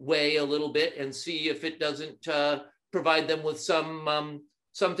way a little bit and see if it doesn't provide them with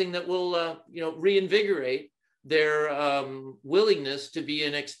something that will, reinvigorate their willingness to be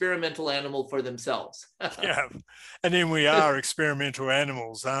an experimental animal for themselves. Yeah, and then we are experimental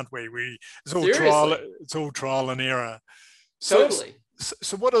animals, aren't we? It's all trial and error. Totally.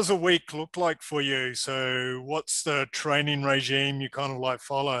 So what does a week look like for you? So what's the training regime you kind of like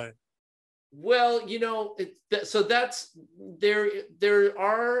follow? Well, so that's there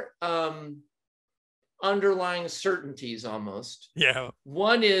are underlying certainties almost. Yeah.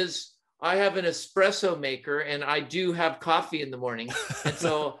 One is I have an espresso maker and I do have coffee in the morning. And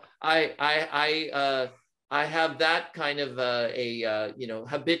so I have that kind of a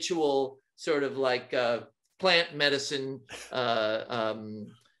habitual sort of like plant medicine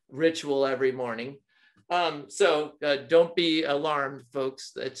ritual every morning. So don't be alarmed,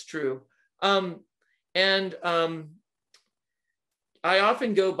 folks. That's true. I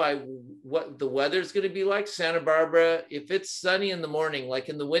often go by what the weather's going to be like. Santa Barbara, if it's sunny in the morning, like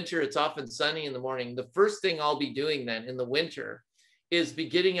in the winter, it's often sunny in the morning. The first thing I'll be doing then in the winter is be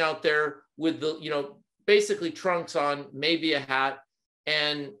getting out there with the, basically trunks on, maybe a hat,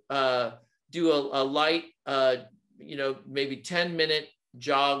 and do a light, maybe 10-minute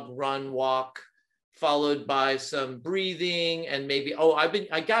jog, run, walk, followed by some breathing and maybe,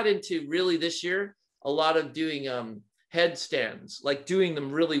 I got into really this year, a lot of doing headstands, like doing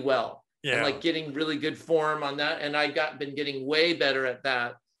them really well and like getting really good form on that. And been getting way better at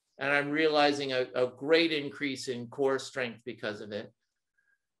that. And I'm realizing a great increase in core strength because of it.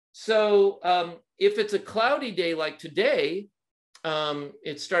 So if it's a cloudy day like today,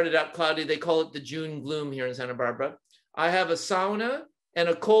 it started out cloudy. They call it the June gloom here in Santa Barbara. I have a sauna and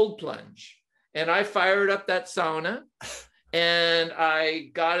a cold plunge. And I fired up that sauna and I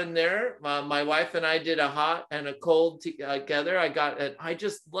got in there. My wife and I did a hot and a cold together. I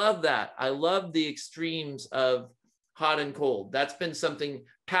just love that. I love the extremes of hot and cold. That's been something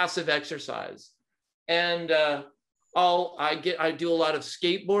passive exercise. And I do a lot of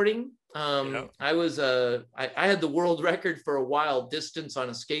skateboarding. I had the world record for a while, distance on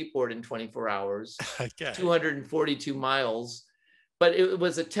a skateboard in 24 hours, 242 miles. But it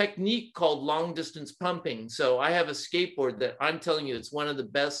was a technique called long distance pumping. So I have a skateboard that I'm telling you, it's one of the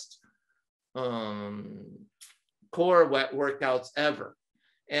best core workouts ever.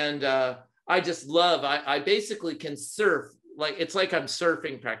 And I just love, I basically can surf. Like, it's like I'm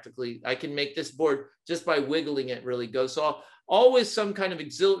surfing practically. I can make this board just by wiggling it really go. So always some kind of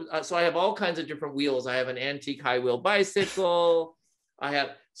so I have all kinds of different wheels. I have an antique high wheel bicycle.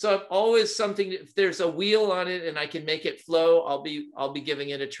 So I'm always something, if there's a wheel on it and I can make it flow, I'll be giving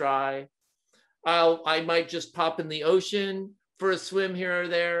it a try. I might just pop in the ocean for a swim here or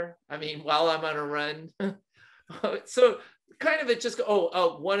there. I mean, while I'm on a run. So kind of it just,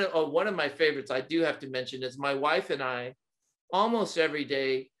 one of my favorites I do have to mention is my wife and I almost every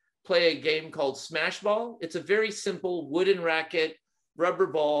day, play a game called Smash Ball. It's a very simple wooden racket, rubber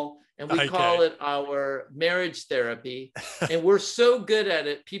ball, and we call it our marriage therapy. And we're so good at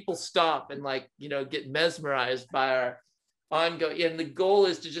it, people stop and like, you know, get mesmerized by our ongoing, and the goal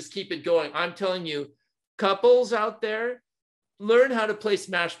is to just keep it going. I'm telling you, couples out there, learn how to play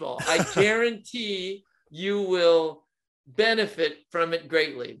Smash Ball. I guarantee you will benefit from it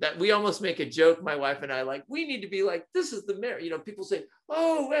greatly. That we almost make a joke, my wife and I, like, we need to be like, this is the marriage. You know, people say,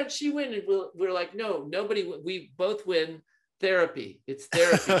 oh, where'd she win? And we're like, no, nobody, we both win therapy. It's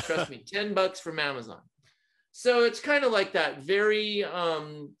therapy. Trust me, $10 from Amazon. So it's kind of like that, very,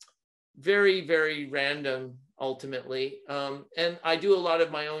 very, very random ultimately. And I do a lot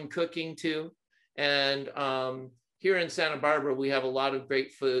of my own cooking too. And here in Santa Barbara, we have a lot of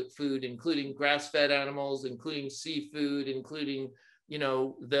great food, including grass-fed animals, including seafood, including, you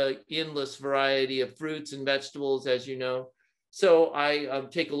know, the endless variety of fruits and vegetables, as you know. So I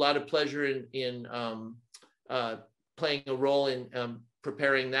take a lot of pleasure in playing a role in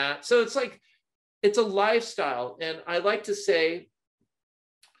preparing that. So it's like, it's a lifestyle. And I like to say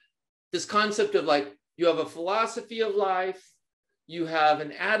this concept of like, you have a philosophy of life, you have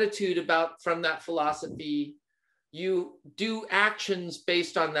an attitude from that philosophy, you do actions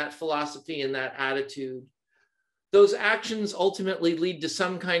based on that philosophy and that attitude. Those actions ultimately lead to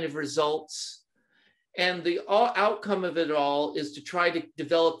some kind of results. And the outcome of it all is to try to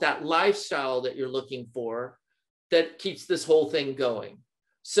develop that lifestyle that you're looking for that keeps this whole thing going.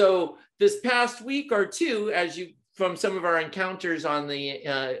 So this past week or two, from some of our encounters on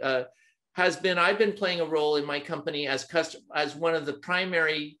the, I've been playing a role in my company as one of the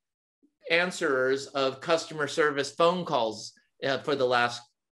primary answerers of customer service phone calls for the last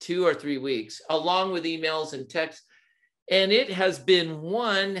 2 or 3 weeks, along with emails and texts. And it has been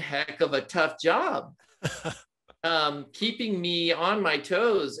one heck of a tough job, keeping me on my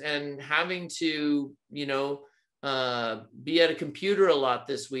toes and having to, you know, be at a computer a lot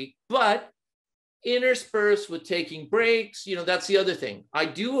this week, but interspersed with taking breaks. You know, that's the other thing. I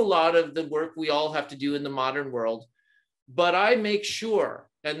do a lot of the work we all have to do in the modern world, but I make sure,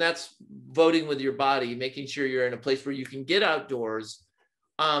 and that's voting with your body, making sure you're in a place where you can get outdoors.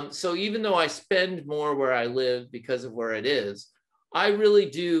 So even though I spend more where I live because of where it is, I really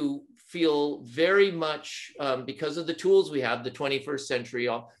do feel very much, because of the tools we have, the 21st century,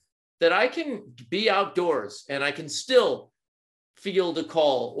 that I can be outdoors and I can still field a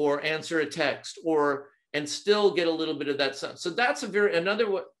call or answer a text and still get a little bit of that sun. So that's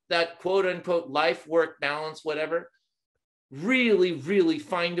that quote unquote life work balance, whatever. Really, really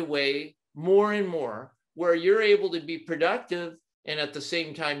find a way more and more where you're able to be productive and at the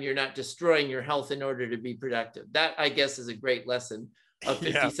same time, you're not destroying your health in order to be productive. That, I guess, is a great lesson of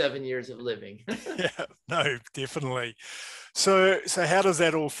 57 years of living. Yeah, no, definitely. So how does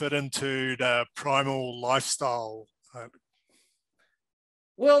that all fit into the primal lifestyle?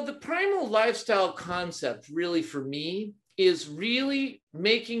 Well, the primal lifestyle concept really for me is really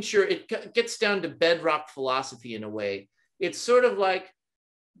making sure it gets down to bedrock philosophy in a way. It's sort of like,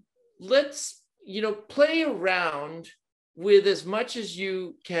 let's, you know, play around with as much as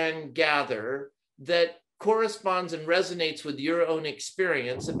you can gather that corresponds and resonates with your own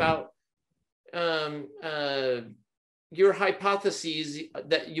experience about your hypotheses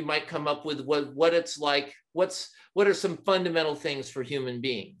that you might come up with, what it's like, what are some fundamental things for human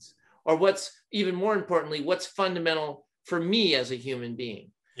beings, or what's even more importantly, what's fundamental for me as a human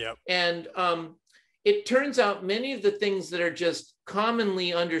being. Yep. And it turns out many of the things that are just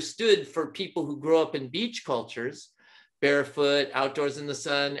commonly understood for people who grow up in beach cultures, barefoot, outdoors in the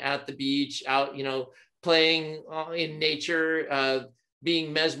sun, at the beach, out, you know, playing in nature,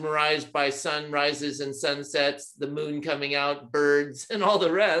 being mesmerized by sunrises and sunsets, the moon coming out, birds, and all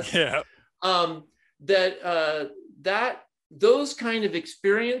the rest. Yeah. Those kind of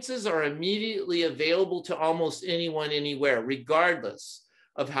experiences are immediately available to almost anyone, anywhere, regardless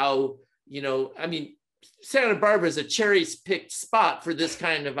of how, you know, I mean, Santa Barbara is a cherry-picked spot for this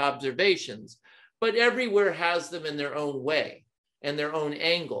kind of observations, but everywhere has them in their own way and their own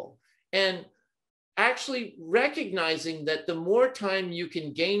angle. And actually recognizing that the more time you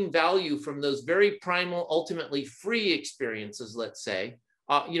can gain value from those very primal, ultimately free experiences, let's say,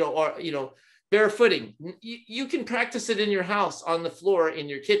 barefooting, you can practice it in your house, on the floor, in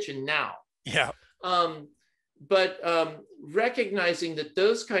your kitchen now. Yeah. But recognizing that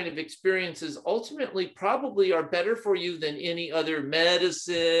those kind of experiences ultimately probably are better for you than any other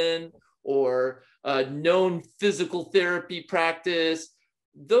medicine or known physical therapy practice.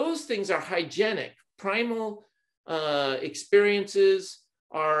 Those things are hygienic. Primal experiences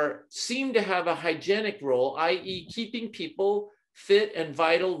seem to have a hygienic role, i.e. keeping people fit and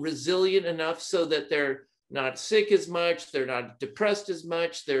vital, resilient enough so that they're not sick as much, they're not depressed as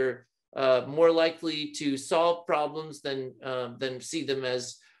much, they're more likely to solve problems than see them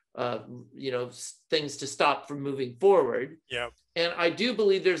as things to stop from moving forward. Yeah. And I do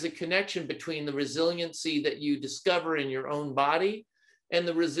believe there's a connection between the resiliency that you discover in your own body and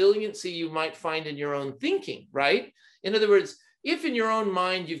the resiliency you might find in your own thinking, right? In other words, if in your own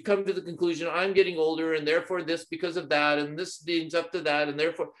mind you've come to the conclusion, I'm getting older and therefore this because of that, and this leads up to that, and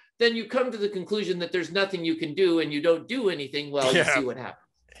therefore, then you come to the conclusion that there's nothing you can do and you don't do anything, well, you see what happens,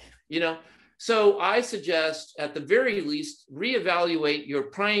 So I suggest, at the very least, reevaluate your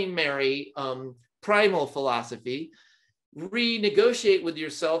primary primal philosophy, renegotiate with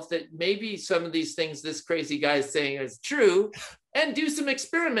yourself that maybe some of these things this crazy guy is saying is true, and do some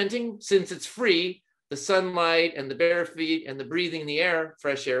experimenting since it's free. The sunlight and the bare feet and the breathing the air,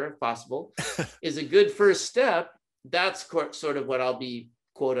 fresh air if possible, is a good first step. That's sort of what I'll be,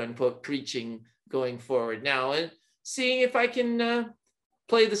 quote unquote, preaching going forward now, and seeing if I can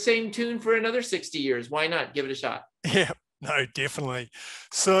play the same tune for another 60 years. Why not? Give it a shot. Yeah, no, definitely.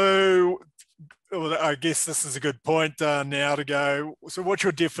 So I guess this is a good point now to go. So what's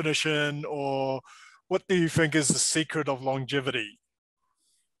your definition, or what do you think is the secret of longevity?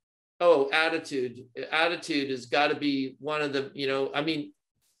 Oh, attitude. Attitude has got to be one of the,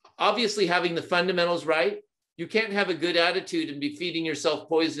 obviously having the fundamentals right. You can't have a good attitude and be feeding yourself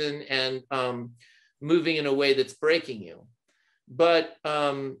poison and moving in a way that's breaking you. But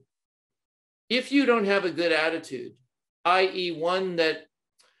if you don't have a good attitude, i.e. one that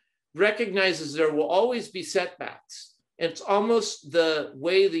recognizes there will always be setbacks, it's almost the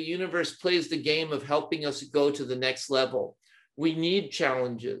way the universe plays the game of helping us go to the next level. We need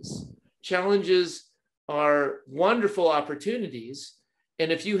challenges. Challenges are wonderful opportunities.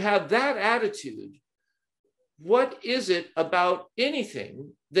 And if you have that attitude, what is it about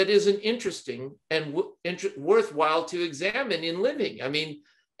anything that isn't interesting and worthwhile to examine in living? I mean,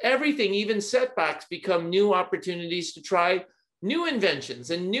 everything, even setbacks, become new opportunities to try new inventions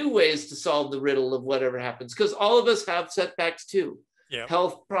and new ways to solve the riddle of whatever happens, because all of us have setbacks too. Yeah.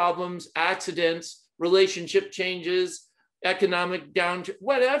 Health problems, accidents, relationship changes, economic downturn,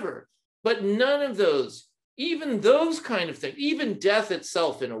 whatever. But none of those, even those kind of things, even death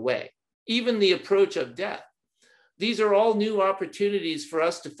itself in a way, even the approach of death, these are all new opportunities for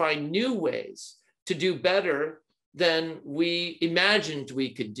us to find new ways to do better than we imagined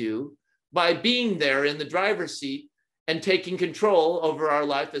we could do by being there in the driver's seat and taking control over our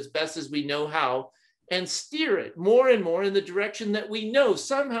life as best as we know how, and steer it more and more in the direction that we know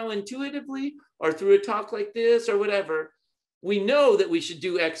somehow intuitively, or through a talk like this or whatever. We know that we should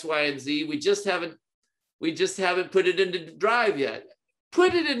do X, Y, and Z. We just haven't put it into drive yet.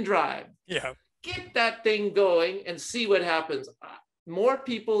 Put it in drive. Yeah. Get that thing going and see what happens. More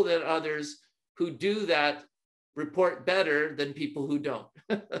people than others who do that report better than people who don't.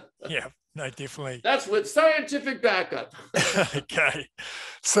 Yeah, no, definitely. That's what scientific backup. Okay.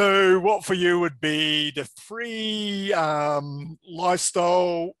 So what for you would be the three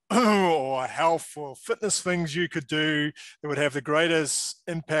lifestyle or health or fitness things you could do that would have the greatest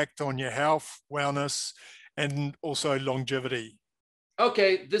impact on your health, wellness, and also longevity?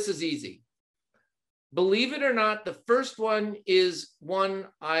 Okay, this is easy. Believe it or not, the first one is one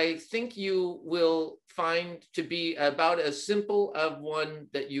I think you will find to be about as simple of one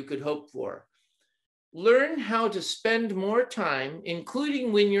that you could hope for. Learn how to spend more time,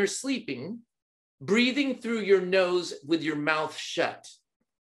 including when you're sleeping, breathing through your nose with your mouth shut.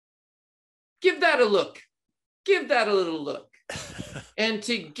 Give that a look. Give that a little look. And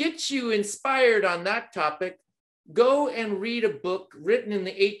to get you inspired on that topic, go and read a book written in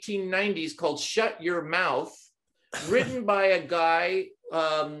the 1890s called Shut Your Mouth, written by a guy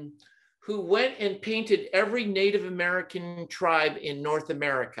who went and painted every Native American tribe in North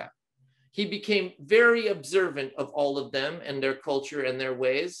America. He became very observant of all of them and their culture and their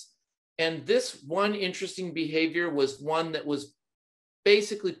ways. And this one interesting behavior was one that was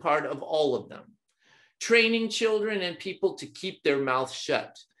basically part of all of them. Training children and people to keep their mouths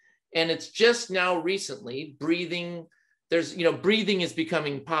shut. And it's just now recently breathing. Breathing is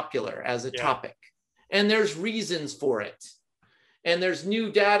becoming popular as a topic, and there's reasons for it. And there's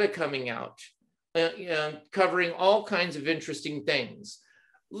new data coming out, covering all kinds of interesting things.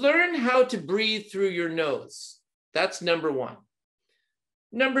 Learn how to breathe through your nose. That's number one.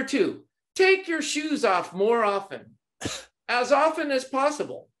 Number two, take your shoes off more often, as often as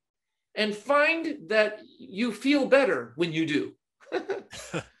possible, and find that you feel better when you do.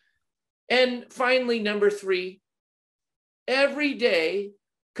 And finally, number three, every day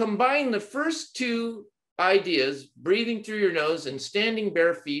Combine the first two ideas, breathing through your nose and standing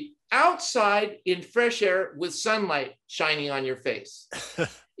bare feet outside in fresh air with sunlight shining on your face.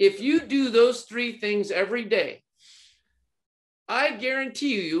 If you do those three things every day, I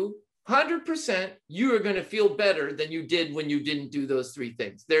guarantee you 100% you are going to feel better than you did when you didn't do those three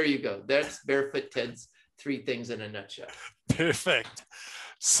things. There you go. That's Barefoot Ted's three things in a nutshell. Perfect.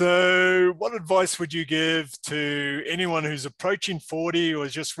 So what advice would you give to anyone who's approaching 40 or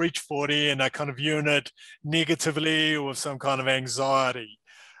has just reached 40 and are kind of viewing it negatively or with some kind of anxiety?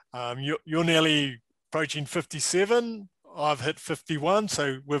 You're nearly approaching 57. I've hit 51.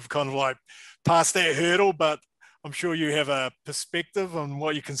 So we've kind of like passed that hurdle, but I'm sure you have a perspective on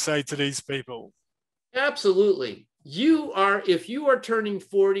what you can say to these people. Absolutely. If you are turning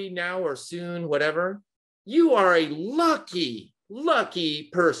 40 now or soon, whatever, you are a lucky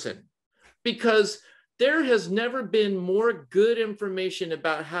person, because there has never been more good information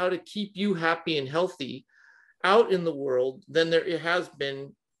about how to keep you happy and healthy out in the world than there has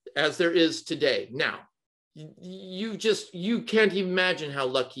been, as there is today. Now, you can't even imagine how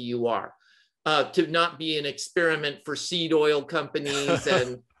lucky you are to not be an experiment for seed oil companies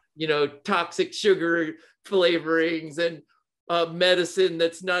and, toxic sugar flavorings and medicine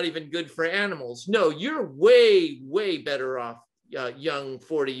that's not even good for animals. No, you're way better off, young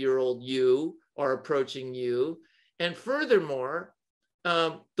 40-year-old you or approaching you. And furthermore,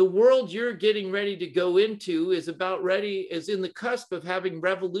 the world you're getting ready to go into is in the cusp of having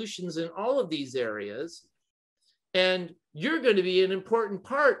revolutions in all of these areas. And you're going to be an important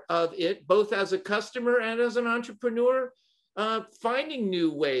part of it, both as a customer and as an entrepreneur, finding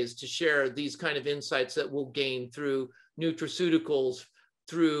new ways to share these kind of insights that we'll gain through nutraceuticals,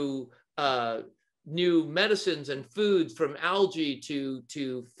 through new medicines and foods, from algae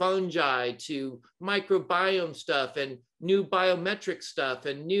to fungi to microbiome stuff and new biometric stuff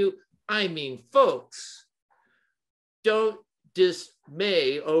and folks, don't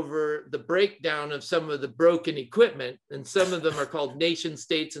dismay over the breakdown of some of the broken equipment, and some of them are called nation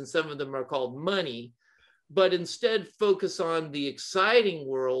states and some of them are called money, but instead focus on the exciting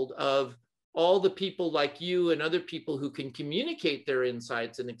world of all the people like you and other people who can communicate their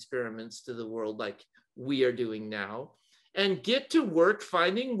insights and experiments to the world like we are doing now, and get to work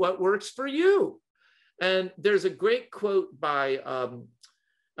finding what works for you. And there's a great quote by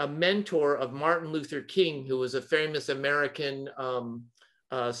a mentor of Martin Luther King, who was a famous American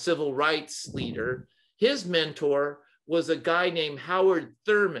civil rights leader. His mentor was a guy named Howard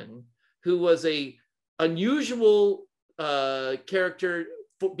Thurman, who was a unusual character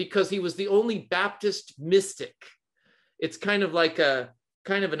because he was the only Baptist mystic. It's kind of like an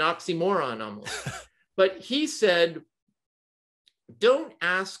oxymoron almost. But he said, don't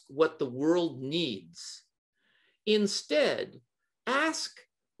ask what the world needs. Instead, ask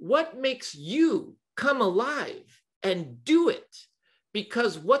what makes you come alive and do it,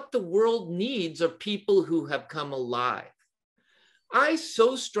 because what the world needs are people who have come alive. I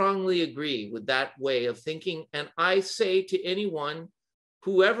so strongly agree with that way of thinking. And I say to anyone,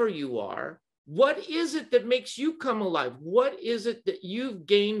 whoever you are, what is it that makes you come alive? What is it that you've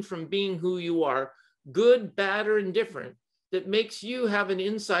gained from being who you are, good, bad, or indifferent, that makes you have an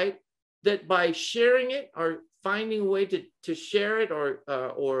insight that by sharing it or finding a way to share it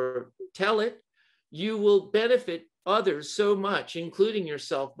or tell it, you will benefit others so much, including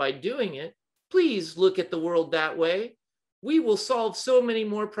yourself, by doing it? Please look at the world that way. We will solve so many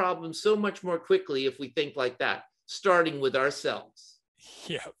more problems so much more quickly if we think like that, starting with ourselves.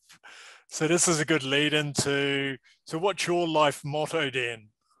 Yeah. So this is a good lead into, so what's your life motto, Dan?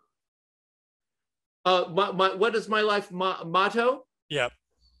 What is my life motto? Yeah.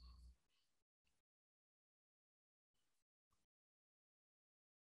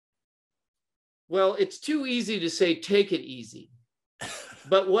 Well, it's too easy to say, take it easy.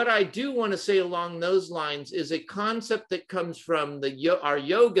 But what I do want to say along those lines is a concept that comes from our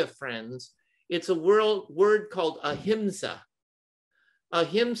yoga friends. It's a word called ahimsa.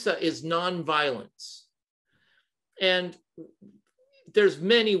 Ahimsa is nonviolence. And there's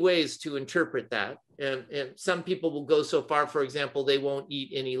many ways to interpret that. And some people will go so far, for example, they won't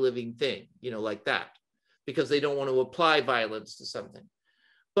eat any living thing, like that, because they don't want to apply violence to something.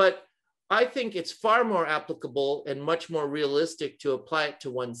 But I think it's far more applicable and much more realistic to apply it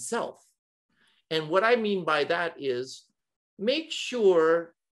to oneself. And what I mean by that is, make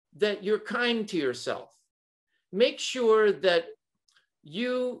sure that you're kind to yourself. Make sure that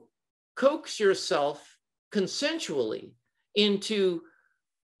you coax yourself consensually into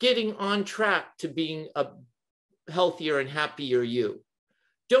getting on track to being a healthier and happier you.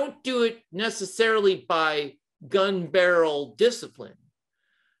 Don't do it necessarily by gun barrel discipline,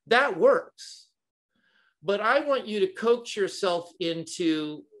 That works. But I want you to coax yourself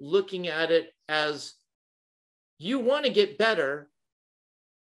into looking at it as you want to get better,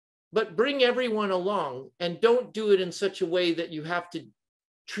 but bring everyone along, and don't do it in such a way that you have to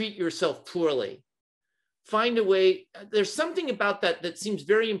treat yourself poorly. Find a way. There's something about that that seems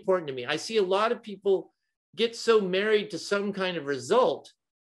very important to me. I see a lot of people get so married to some kind of result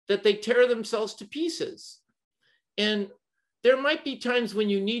that they tear themselves to pieces. And there might be times when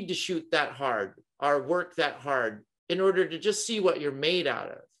you need to shoot that hard or work that hard in order to just see what you're made out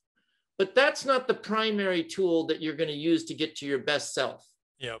of. But that's not the primary tool that you're going to use to get to your best self.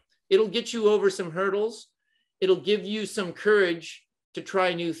 Yep. It'll get you over some hurdles. It'll give you some courage to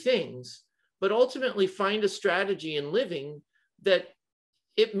try new things, but ultimately find a strategy in living that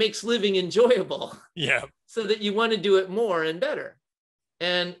it makes living enjoyable. Yeah. So that you want to do it more and better.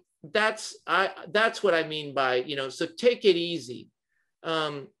 And that's what I mean by, so take it easy.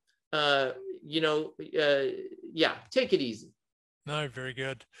 Yeah, take it easy. No, very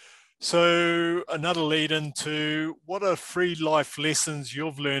good. So another lead into, what are 3 life lessons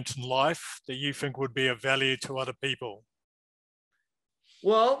you've learned in life that you think would be of value to other people?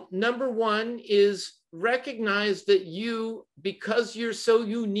 Well, number 1 is recognize that you, because you're so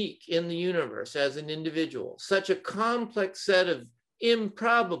unique in the universe as an individual, such a complex set of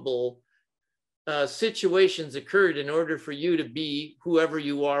improbable situations occurred in order for you to be whoever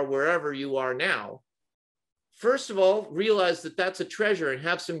you are, wherever you are now. First of all, realize that that's a treasure and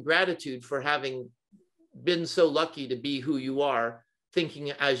have some gratitude for having been so lucky to be who you are,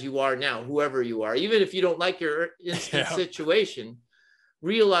 thinking as you are now, whoever you are. Even if you don't like your instant situation,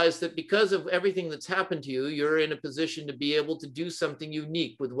 realize that because of everything that's happened to you, you're in a position to be able to do something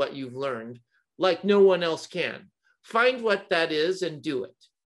unique with what you've learned, like no one else can. Find what that is and do it.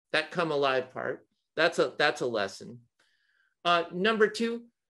 That come alive part. That's a lesson. Number 2,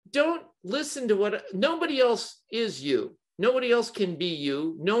 don't listen to what nobody else is you. Nobody else can be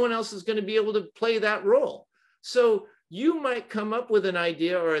you. No one else is going to be able to play that role. So you might come up with an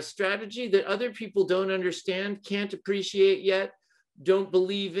idea or a strategy that other people don't understand, can't appreciate yet, don't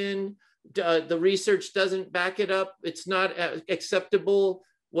believe in. The research doesn't back it up. It's not acceptable,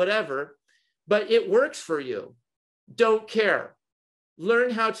 whatever, but it works for you. Don't care.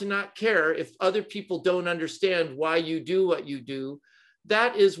 Learn how to not care if other people don't understand why you do what you do.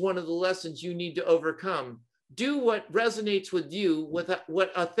 That is one of the lessons you need to overcome. Do what resonates with you, with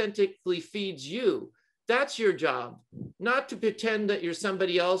what authentically feeds you. That's your job, not to pretend that you're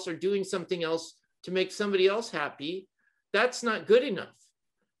somebody else or doing something else to make somebody else happy. That's not good enough.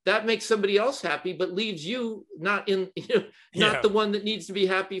 That makes somebody else happy, but leaves you not not the one that needs to be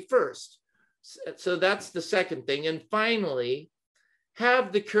happy first. So that's the second thing. And finally,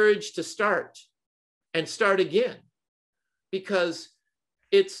 have the courage to start and start again, because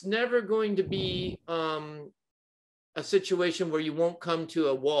it's never going to be a situation where you won't come to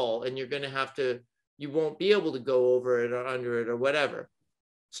a wall and you won't be able to go over it or under it or whatever.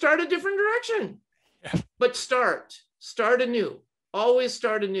 Start a different direction, but start anew, always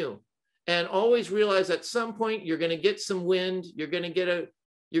start anew, and always realize at some point you're going to get some wind. You're going to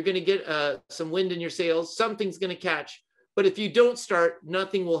get some wind in your sails. Something's going to catch. But if you don't start,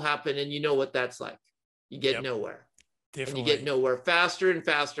 nothing will happen. And you know what that's like. You get nowhere. Definitely. And you get nowhere faster and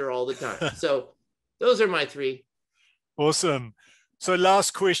faster all the time. So those are my 3. Awesome. So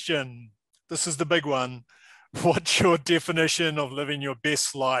last question. This is the big one. What's your definition of living your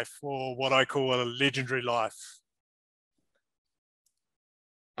best life, or what I call a legendary life?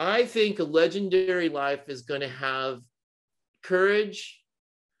 I think a legendary life is going to have courage,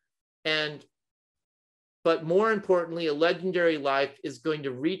 but more importantly, a legendary life is going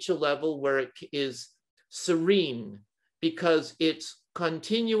to reach a level where it is serene, because it's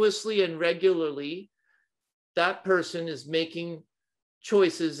continuously and regularly that person is making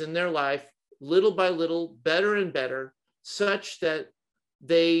choices in their life, little by little, better and better, such that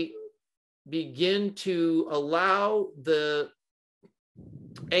they begin to allow the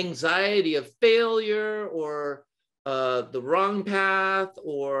anxiety of failure or the wrong path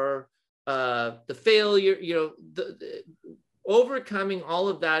or the failure, overcoming all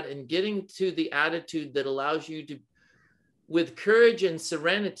of that and getting to the attitude that allows you to, with courage and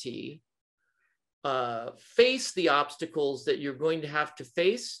serenity, face the obstacles that you're going to have to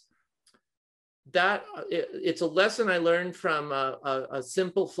face. That it's a lesson I learned from a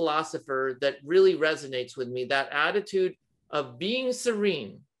simple philosopher that really resonates with me. That attitude of being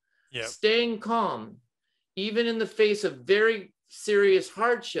serene, staying calm, even in the face of very serious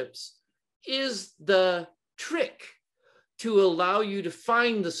hardships, is the trick to allow you to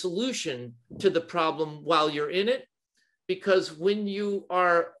find the solution to the problem while you're in it, because when you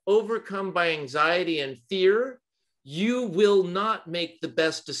are overcome by anxiety and fear, you will not make the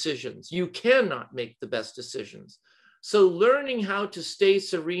best decisions. You cannot make the best decisions. So learning how to stay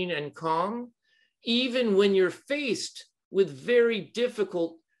serene and calm, even when you're faced with very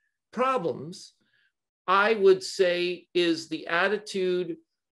difficult problems, I would say is the attitude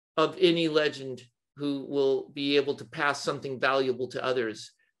of any legend who will be able to pass something valuable to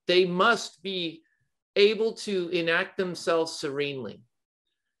others. They must be able to enact themselves serenely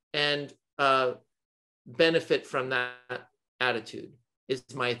and benefit from that attitude is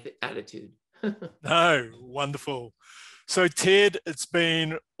my attitude. No, wonderful. So Ted, it's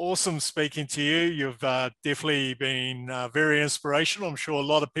been awesome speaking to you. You've definitely been very inspirational. I'm sure a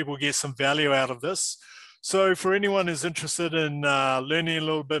lot of people get some value out of this. So for anyone who's interested in learning a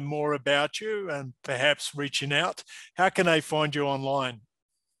little bit more about you and perhaps reaching out, how can they find you online?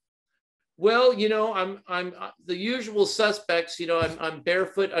 Well, you know, I'm the usual suspects. You know, I'm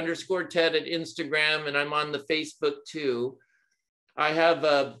Barefoot_Ted at Instagram, and I'm on the Facebook too. I have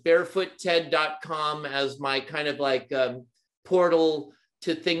barefootted.com as my kind of like portal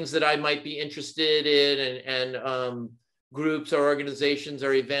to things that I might be interested in, and groups or organizations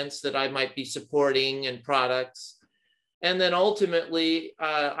or events that I might be supporting and products. And then ultimately,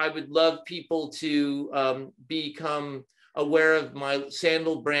 I would love people to become aware of my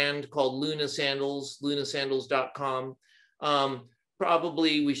sandal brand called Luna Sandals, lunasandals.com.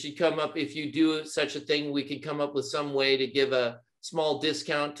 Probably we should come up, if you do such a thing, we could come up with some way to give a small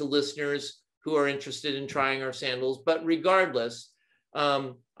discount to listeners who are interested in trying our sandals. But regardless,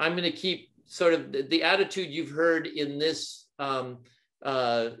 I'm going to keep sort of the attitude you've heard in this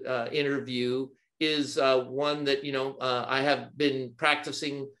interview is one that, you know, I have been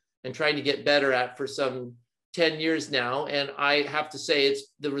practicing and trying to get better at for some 10 years now. And I have to say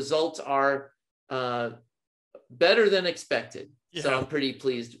the results are better than expected. Yeah. So I'm pretty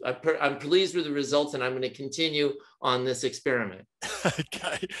pleased. I'm pleased with the results, and I'm going to continue on this experiment.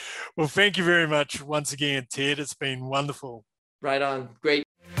 Okay. Well, thank you very much once again, Ted. It's been wonderful. Right on. Great.